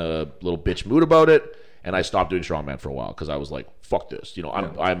in a little bitch mood about it, and I stopped doing strongman for a while because I was like, fuck this.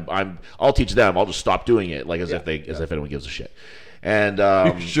 I'll teach them. I'll just stop doing it, like as if anyone gives a shit. And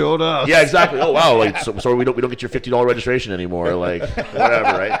you showed up. Yeah, exactly. Oh wow, like so we don't get your $50 registration anymore, like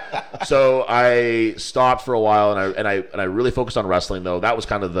whatever, right? So I stopped for a while, and I really focused on wrestling though. That was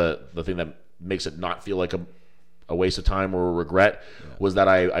kind of the thing that makes it not feel like a waste of time or a regret, was that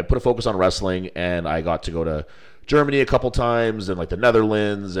I put a focus on wrestling, and I got to go to Germany a couple times, and like the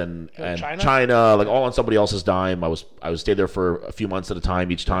Netherlands and China, like all on somebody else's dime. I was stayed there for a few months at a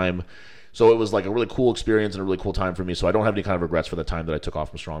time each time. So it was like a really cool experience and a really cool time for me. So I don't have any kind of regrets for the time that I took off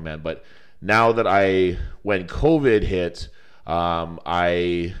from strongman. But now that when COVID hit,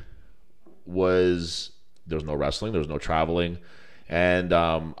 there was no wrestling, there was no traveling, and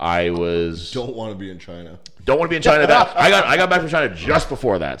I was don't want to be in China. Don't want to be in China. I got back from China just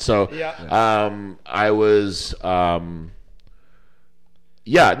before that. So I was.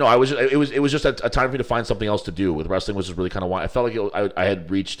 It was just a time for me to find something else to do. With wrestling was just really kind of I felt like I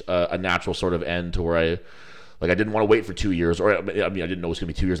had reached a natural sort of end to where I didn't want to wait for 2 years, or I didn't know it was going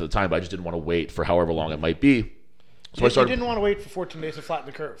to be 2 years at the time, but I just didn't want to wait for however long it might be. So you didn't want to wait for 14 days to flatten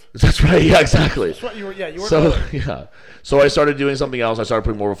the curve. That's right. Yeah, exactly. That's what you were. Yeah, you were. So I started doing something else. I started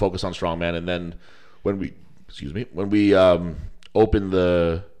putting more of a focus on strongman, and then when we opened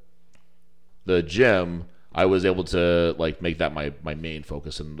the gym, I was able to like make that my main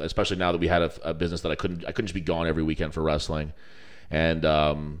focus, and especially now that we had a business that I couldn't just be gone every weekend for wrestling, and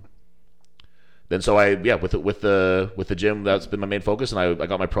then so with the gym, that's been my main focus, and I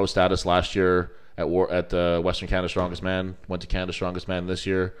got my pro status last year at Western Canada Strongest Man. Went to Canada Strongest Man this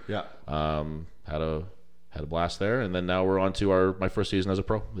year. Yeah. Had a blast there, and then now we're on to my first season as a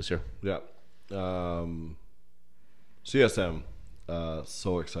pro this year. Yeah. CSM,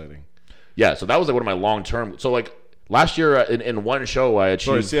 so exciting. Yeah, so that was like one of my long-term. So like last year in one show I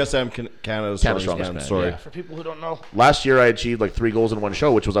achieved. CSM Canada's Strongest Man. Sorry. Yeah, for people who don't know. Last year I achieved like 3 goals in one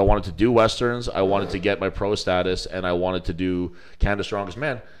show, which was I wanted to do Westerns, I wanted to get my pro status, and I wanted to do Canada's Strongest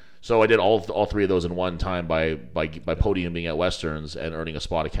Man. So I did all 3 of those in one time by podiuming at Westerns and earning a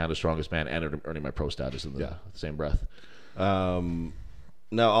spot at Canada's Strongest Man and earning my pro status in the same breath. Now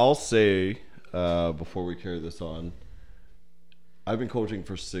I'll say before we carry this on, I've been coaching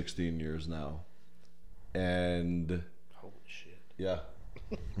for 16 years now, and holy shit, yeah,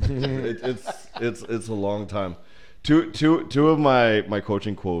 it's a long time. Two of my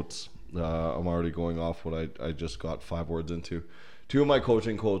coaching quotes. I'm already going off what I just got 5 words into. 2 of my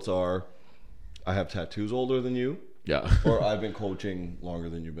coaching quotes are, "I have tattoos older than you," or "I've been coaching longer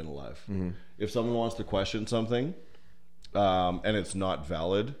than you've been alive." Mm-hmm. If someone wants to question something, and it's not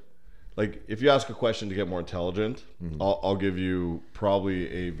valid. Like, if you ask a question to get more intelligent, mm-hmm. I'll give you probably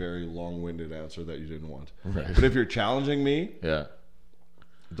a very long-winded answer that you didn't want. Right. But if you're challenging me, the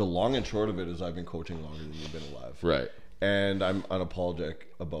long and short of it is I've been coaching longer than you've been alive. Right. And I'm unapologetic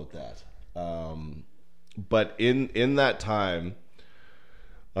about that. But in that time,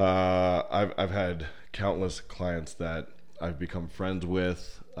 I've had countless clients that I've become friends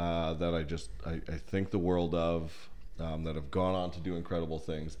with, that I think the world of, that have gone on to do incredible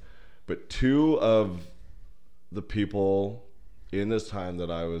things. But 2 of the people in this time that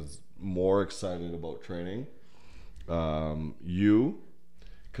I was more excited about training, you,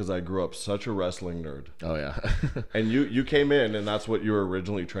 because I grew up such a wrestling nerd. Oh yeah. And you came in, and that's what you were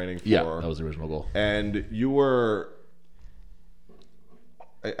originally training for. Yeah, that was the original goal. And you were,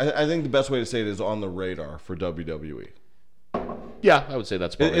 I think the best way to say it is on the radar for WWE. Yeah, I would say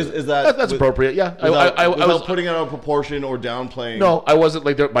that's probably, Is that that's appropriate. Yeah, I I was putting it out of proportion or downplaying. No, I wasn't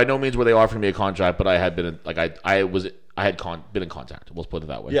like by no means were they offering me a contract, but I had been like I had been in contact. We'll put it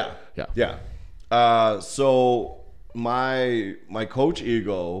that way. Yeah. So my coach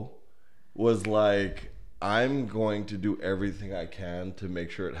ego was like, I'm going to do everything I can to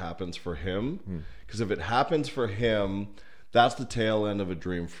make sure it happens for him, because if it happens for him, that's the tail end of a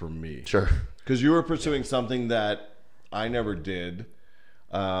dream for me. Sure. Because you were pursuing something that I never did.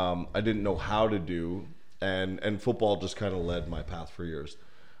 I didn't know how to do, and football just kind of led my path for years.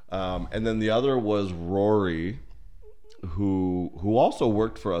 And then the other was Rory, who also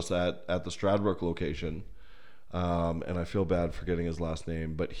worked for us at the Stradbrook location. And I feel bad forgetting his last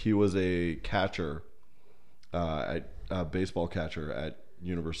name, but he was a catcher, a baseball catcher at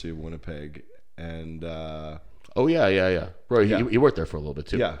University of Winnipeg, and Oh yeah. Roy, he worked there for a little bit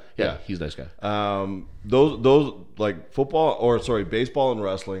too. Yeah. He's a nice guy. Those like baseball and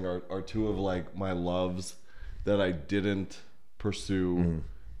wrestling are two of like my loves that I didn't pursue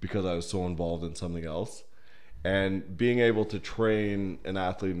because I was so involved in something else. And being able to train an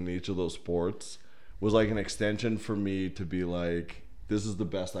athlete in each of those sports was like an extension for me to be like, this is the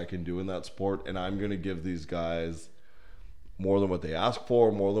best I can do in that sport, and I'm going to give these guys more than what they ask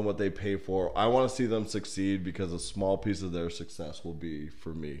for, more than what they pay for. I want to see them succeed because a small piece of their success will be for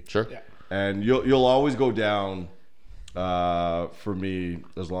me. Sure. Yeah. And you'll always go down for me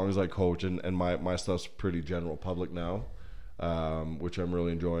as long as I coach, and my stuff's pretty general public now, which I'm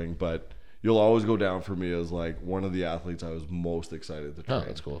really enjoying. But you'll always go down for me as like one of the athletes I was most excited to train. Oh,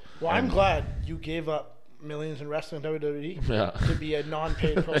 that's cool. Well, I'm glad you gave up millions in wrestling WWE to be a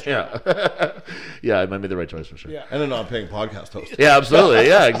non-paid pro Yeah. Yeah, I made the right choice for sure. Yeah. And a non-paying podcast host. Yeah, absolutely.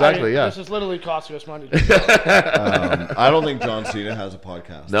 Yeah, exactly. This is literally costing us money. I don't think John Cena has a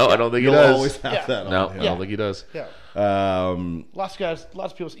podcast. No, I don't think he You'll does. always have that on No, him. I don't think he does. Yeah. Lots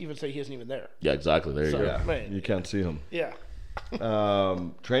of people even say he isn't even there. Yeah, exactly. There you go. Yeah, Right. you can't see him. Yeah.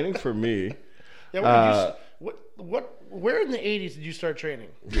 Training for me, Yeah. Where in the 80s did you start training?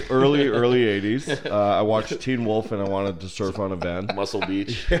 early 80s. I watched Teen Wolf and I wanted to surf on a van. Muscle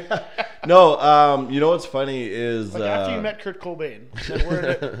Beach. No, you know what's funny is Like after you met Kurt Cobain. Then where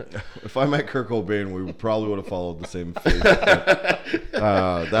did it, if I met Kurt Cobain, we probably would have followed the same fate.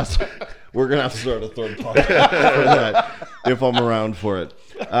 We're gonna have to start a third podcast for that if I'm around for it.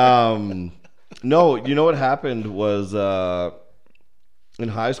 No, you know what happened was in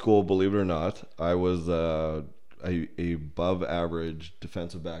high school, believe it or not, I was a above average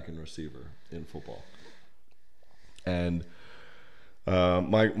defensive back and receiver in football, and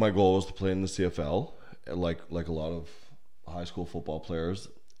my goal was to play in the CFL, like a lot of high school football players.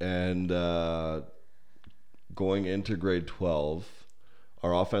 And going into grade 12,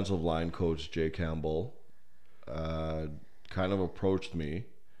 our offensive line coach Jay Campbell kind of approached me,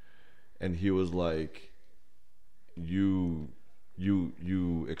 and he was like, you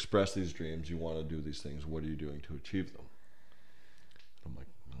express these dreams, you want to do these things, what are you doing to achieve them? I'm like,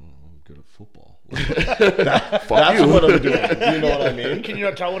 oh, I'm good at football. That's what I'm doing. You know what I mean? can you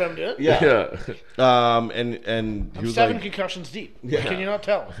not tell what I'm doing? Yeah. And he I'm was 7 like, concussions deep. Yeah. Can you not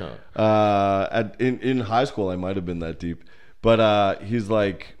tell? in high school I might have been that deep, but he's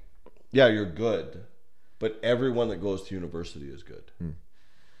like, yeah, you're good, but everyone that goes to university is good.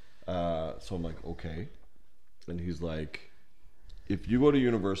 So I'm like, okay. And he's like, if you go to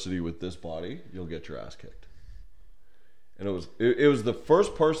university with this body, you'll get your ass kicked. And it was the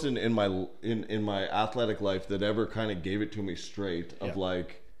first person in my athletic life that ever kind of gave it to me straight of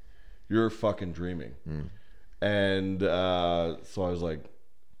like, you're fucking dreaming. And so I was like,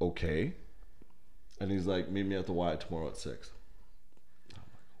 okay. And he's like, meet me at the Y tomorrow at 6. I'm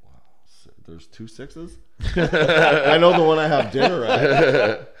like, wow, there's 2 6s? I know the one I have dinner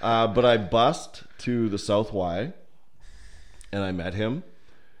at. But I bussed to the South Y, and I met him,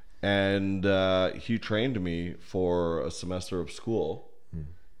 and he trained me for a semester of school,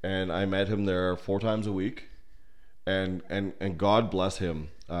 and I met him there 4 times a week, and God bless him.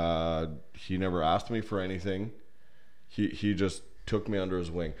 He never asked me for anything. He just took me under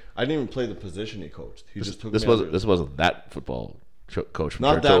his wing. I didn't even play the position he coached. He just took me under his This wasn't that football coach from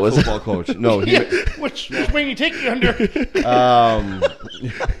Not Churchill, that football coach. No, he Which wing you take me under?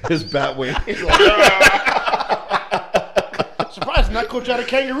 his bat wing. Surprised not coach out a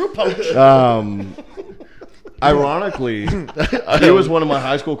kangaroo pouch. Ironically, he was one of my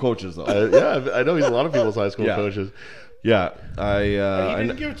high school coaches, though. Yeah, I know he's a lot of people's high school Yeah. coaches. Yeah, He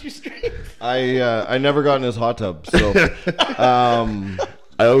didn't give it to you straight. I never got in his hot tub, so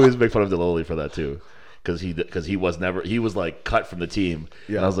I always make fun of Deloli for that too, because he was like cut from the team.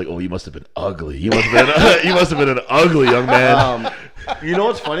 Yeah. And I was like, oh, he must have been ugly. He must have been an ugly young man. You know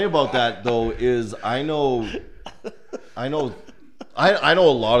what's funny about that though is I know a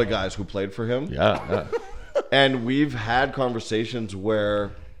lot of guys who played for him. Yeah. And we've had conversations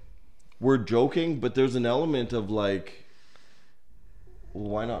where we're joking, but there's an element of like, well,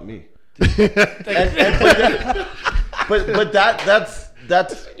 why not me? But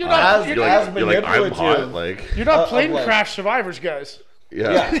that's You're not like, I'm hot, like you're not plane crash survivors, guys.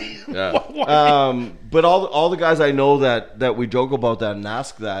 Yeah. But all the guys I know that we joke about that and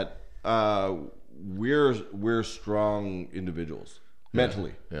ask that, we're strong individuals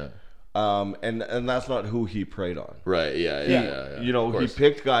mentally. Yeah. And that's not who he preyed on. Right. Yeah. You know, he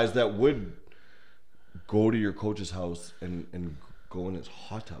picked guys that would go to your coach's house and go in his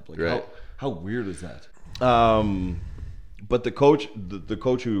hot tub. Like, right. How weird is that? But the coach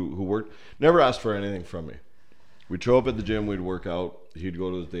who worked never asked for anything from me. We'd show up at the gym, we'd work out. He'd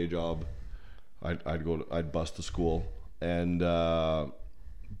go to his day job. I'd bust to school, and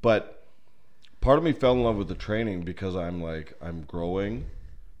but part of me fell in love with the training because I'm growing,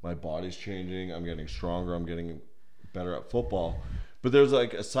 my body's changing, I'm getting stronger, I'm getting better at football. But there's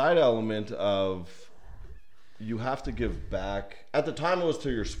like a side element of you have to give back. At the time, it was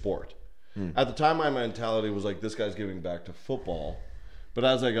to your sport. At the time, my mentality was like, this guy's giving back to football. But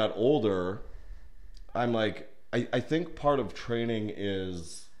as I got older, I'm like, I think part of training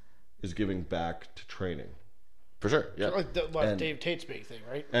is giving back to training. For sure, yeah. Like Dave Tate's big thing,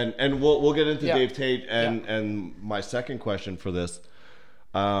 right? And we'll get into Dave Tate and my second question for this.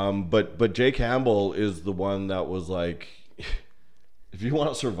 But Jay Campbell is the one that was like, if you want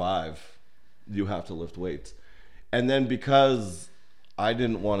to survive, you have to lift weights. And then because I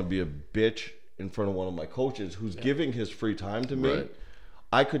didn't want to be a bitch in front of one of my coaches who's giving his free time to me, right.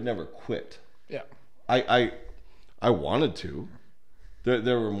 I could never quit. Yeah. I wanted to.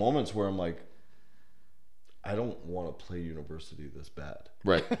 There were moments where I'm like, I don't want to play university this bad.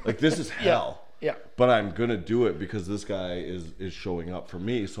 Right. Like, this is hell. Yeah. But I'm going to do it because this guy is showing up for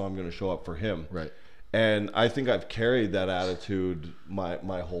me, so I'm going to show up for him. Right. And I think I've carried that attitude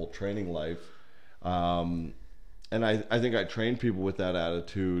my whole training life. And I think I train people with that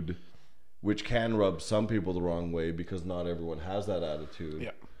attitude, which can rub some people the wrong way because not everyone has that attitude.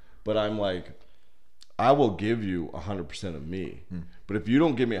 Yeah. But I'm like, I will give you 100% of me. But if you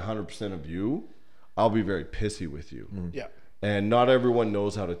don't give me 100% of you, I'll be very pissy with you. Yeah. And not everyone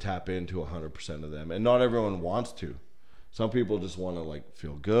knows how to tap into 100% of them. And not everyone wants to. Some people just want to like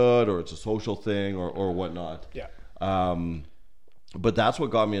feel good, or it's a social thing, or whatnot. Yeah. But that's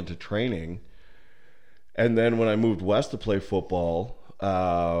what got me into training. And then when I moved west to play football,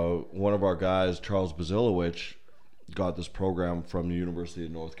 one of our guys, Charles Bazilowicz, got this program from the University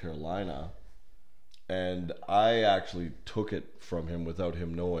of North Carolina. And I actually took it from him without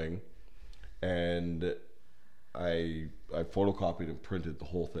him knowing. And I photocopied and printed the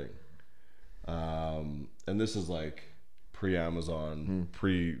whole thing. And this is like pre-Amazon,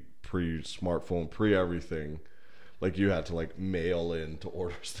 pre-smartphone, pre-everything. Like, you had to like mail in to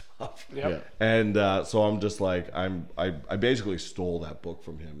order stuff. Yep. Yeah. And so I'm just like, I basically stole that book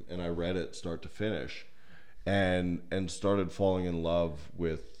from him, and I read it start to finish, and started falling in love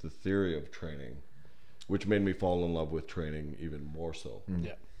with the theory of training, which made me fall in love with training even more so.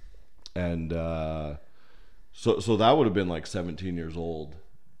 Yeah. And so that would have been like 17 years old,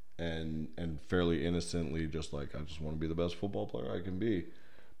 and fairly innocently just like, I just want to be the best football player I can be.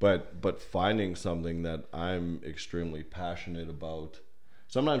 But finding something that I'm extremely passionate about,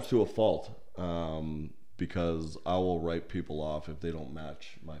 sometimes to a fault, because I will write people off if they don't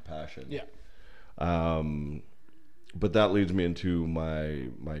match my passion. Yeah. But that leads me into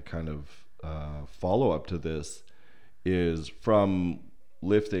my kind of follow-up to this, is from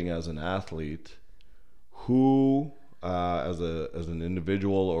lifting as an athlete, who as an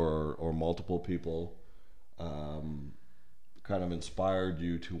individual or multiple people kind of inspired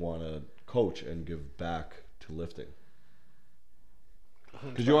you to want to coach and give back to lifting?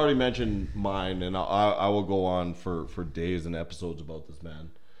 Because you already mentioned mine, and I will go on for days and episodes about this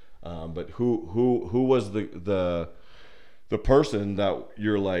man. But who was the person that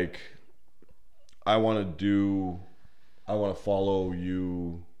you're like, I want to follow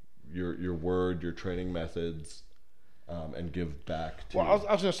you, your word, your training methods, and give back to. Well, I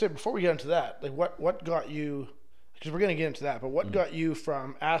was going to say, before we get into that, like what got you? Because we're going to get into that, but what got you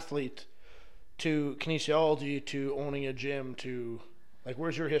from athlete to kinesiology to owning a gym to, like,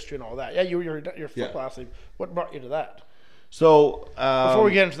 where's your history and all that? Yeah, you're a football athlete. What brought you to that? So Before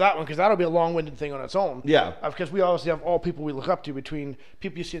we get into that one, because that'll be a long-winded thing on its own. Yeah. Because we obviously have all people we look up to, between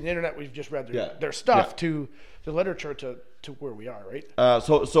people you see on the internet, we've just read their stuff, Yeah. to the literature, to where we are, right?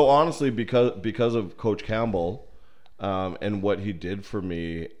 So honestly, because of Coach Campbell, and what he did for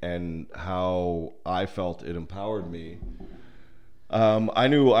me and how I felt it empowered me, I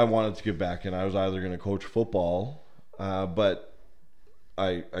knew I wanted to give back, and I was either going to coach football, but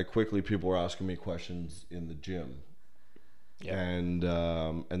I quickly, people were asking me questions in the gym. Yeah. And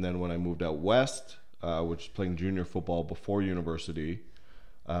then when I moved out west, which was playing junior football before university,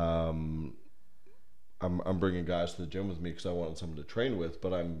 I'm bringing guys to the gym with me because I wanted someone to train with,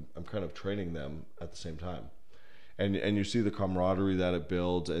 but I'm kind of training them at the same time, and you see the camaraderie that it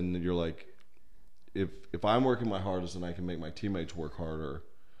builds, and you're like, if I'm working my hardest and I can make my teammates work harder,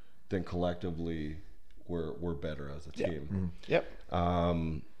 then collectively we're better as a team. Yep.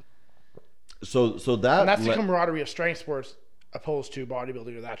 So that, and that's the camaraderie of strength sports opposed to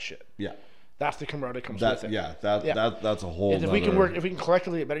bodybuilding or that shit. Yeah. That's the camaraderie that comes with it. Yeah, that's a whole. If we can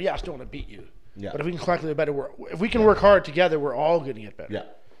collectively get better, I still want to beat you. Yeah. But if we can collectively get better, if we can work hard together, we're all going to get better.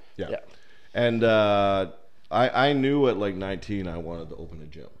 Yeah. And I knew at like 19 I wanted to open a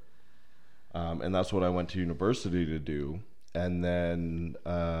gym, and that's what I went to university to do. And then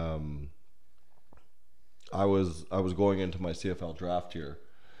I was going into my CFL draft year,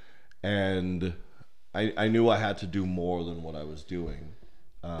 and I knew I had to do more than what I was doing.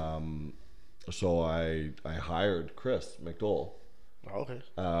 So I hired Chris McDowell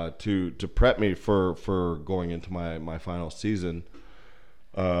to prep me for going into my final season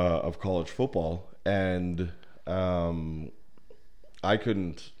of college football, and I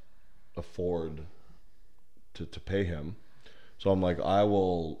couldn't afford to pay him. So I'm like,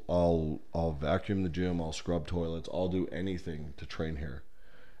 I'll vacuum the gym, I'll scrub toilets, I'll do anything to train here.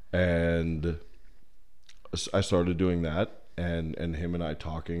 And I started doing that, and him and I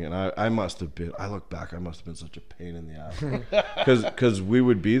talking, and I look back, I must have been such a pain in the ass. Because we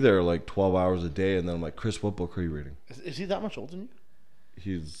would be there like 12 hours a day, and then I'm like, Chris, what book are you reading? Is he that much older than you?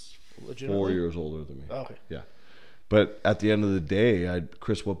 He's 4 years older than me. Oh, okay. Yeah. But at the end of the day,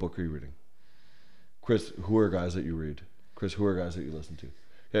 Chris, what book are you reading? Chris, who are guys that you read? Chris, who are guys that you listen to?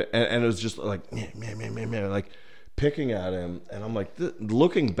 And it was just like, like picking at him, and I'm like,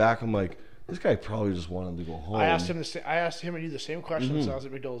 looking back, I'm like, this guy probably just wanted to go home. I asked him and you the same question when I was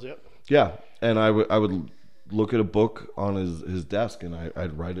at McDowell's. Yep. Yeah, and I would look at a book on his desk, and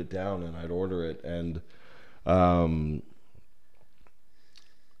I'd write it down, and I'd order it, and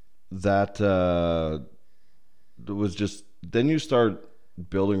that was just, then you start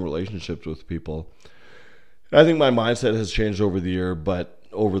building relationships with people. I think my mindset has changed over the years,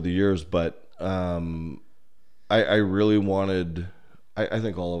 but I really wanted, I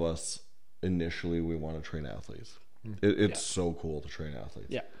think all of us initially, we want to train athletes. It's so cool to train athletes.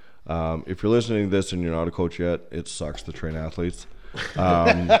 Yeah. If you're listening to this and you're not a coach yet, it sucks to train athletes.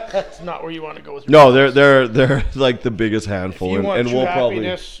 That's not where you want to go with your No, they're like the biggest handful, if you want and true we'll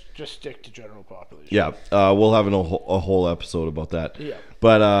happiness, just stick to general population. Yeah, we'll have a whole episode about that. Yeah.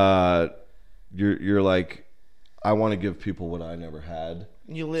 But you're like, I want to give people what I never had.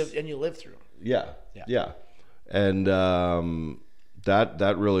 And you live through. Yeah. And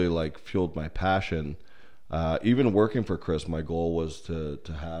that really like fueled my passion. Even working for Chris, my goal was to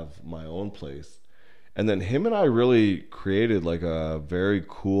have my own place. And then him and I really created like a very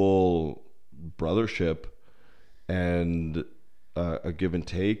cool brothership and a give and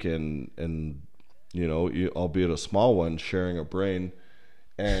take, and you know, albeit a small one, sharing a brain.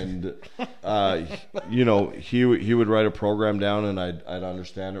 And you know, he would write a program down, and I'd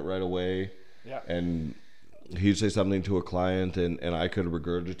understand it right away. Yeah. And he'd say something to a client, and I could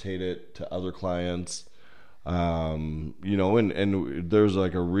regurgitate it to other clients. You know, and there's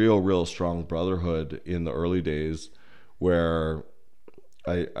like a real strong brotherhood in the early days, where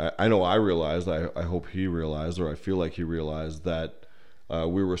I know I realized, I hope he realized, or I feel like he realized that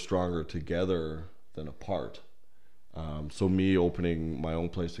we were stronger together than apart. So me opening my own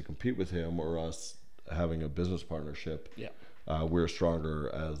place to compete with him, or us having a business partnership, we're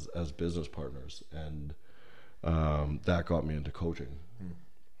stronger as business partners, and that got me into coaching.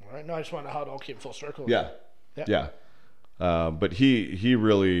 All right. No, I just want to know how it all came full circle. Yeah. But he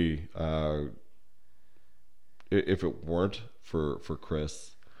really, if it weren't for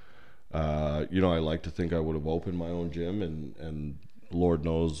Chris, you know, I like to think I would have opened my own gym, and Lord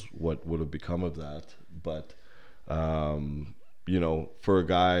knows what would have become of that. But you know, for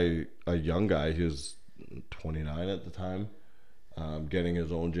a young guy who's 29 at the time, getting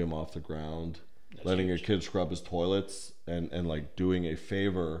his own gym off the ground, letting a kid scrub his toilets, and like doing a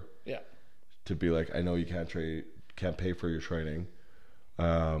favor to be like, I know you can't can't pay for your training,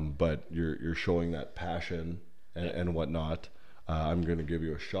 but you're showing that passion and whatnot. I'm going to give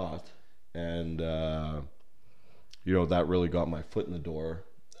you a shot, and that really got my foot in the door.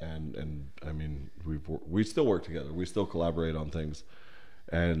 And I mean, we still work together. We still collaborate on things.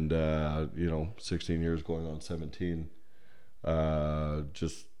 And 16 years going on 17,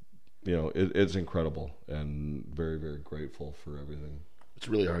 it's incredible, and very, very grateful for everything. It's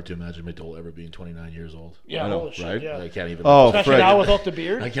really hard to imagine Mitchell ever being 29 years old. Yeah, I know, holy shit, right? yeah. I can't even. Especially now without the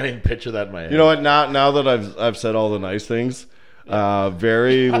beard. I can't even picture that in my head. You know what? Now that I've said all the nice things,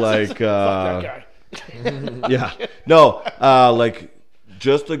 very like Fuck that guy. yeah, no, like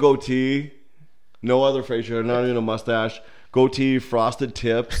just a goatee, no other facial hair, not even a mustache. Goatee, frosted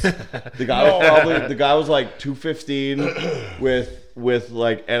tips. The guy was like 215 with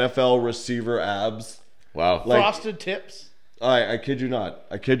like NFL receiver abs. Wow. Like, Frosted tips. I kid you not,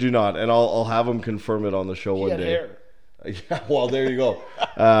 and I'll have him confirm it on the show one He had day. hair. Yeah, well, there you go.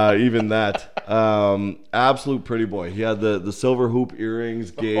 Even that. Absolute pretty boy. He had the silver hoop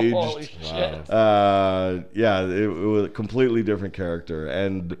earrings gauged. Holy shit. Yeah, it was a completely different character,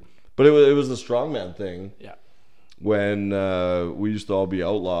 but it was the strongman thing. Yeah. When we used to all be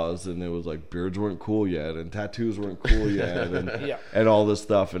outlaws, and it was like beards weren't cool yet, and tattoos weren't cool yet, and Yeah. and all this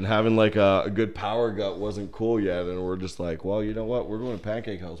stuff, and having like a good power gut wasn't cool yet, and we're just like, well, you know what? We're going to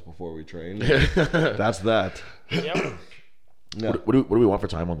Pancake House before we train. That's that. Yep. Yeah. What do we want for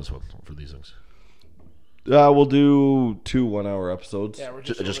time on this one for these things? We'll do 2 1-hour episodes. Yeah, we're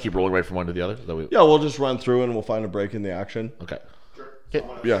Just keep rolling right from one to the other. Is that Yeah, we'll just run through and we'll find a break in the action. Okay. Sure.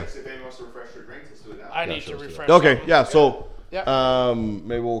 Yeah. If anyone wants to refresh their drinks, let's do it now. I need to refresh. Okay, yeah. So, Yeah.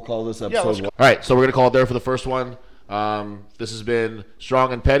 maybe we'll call this let's episode go. one. All right, so we're gonna call it there for the first one. This has been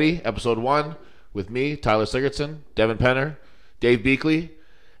Strong and Petty, episode 1, with me, Tyler Sigurdson, Devin Penner, Dave Beakley,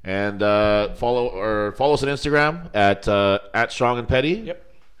 and follow us on Instagram at Strong and Petty. Yep.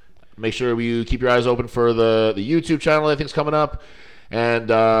 Make sure you keep your eyes open for the YouTube channel I think's coming up, and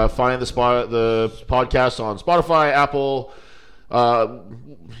find the podcast on Spotify, Apple.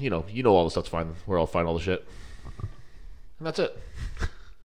 You know all the stuff's fine. Where I'll find all the shit, and that's it.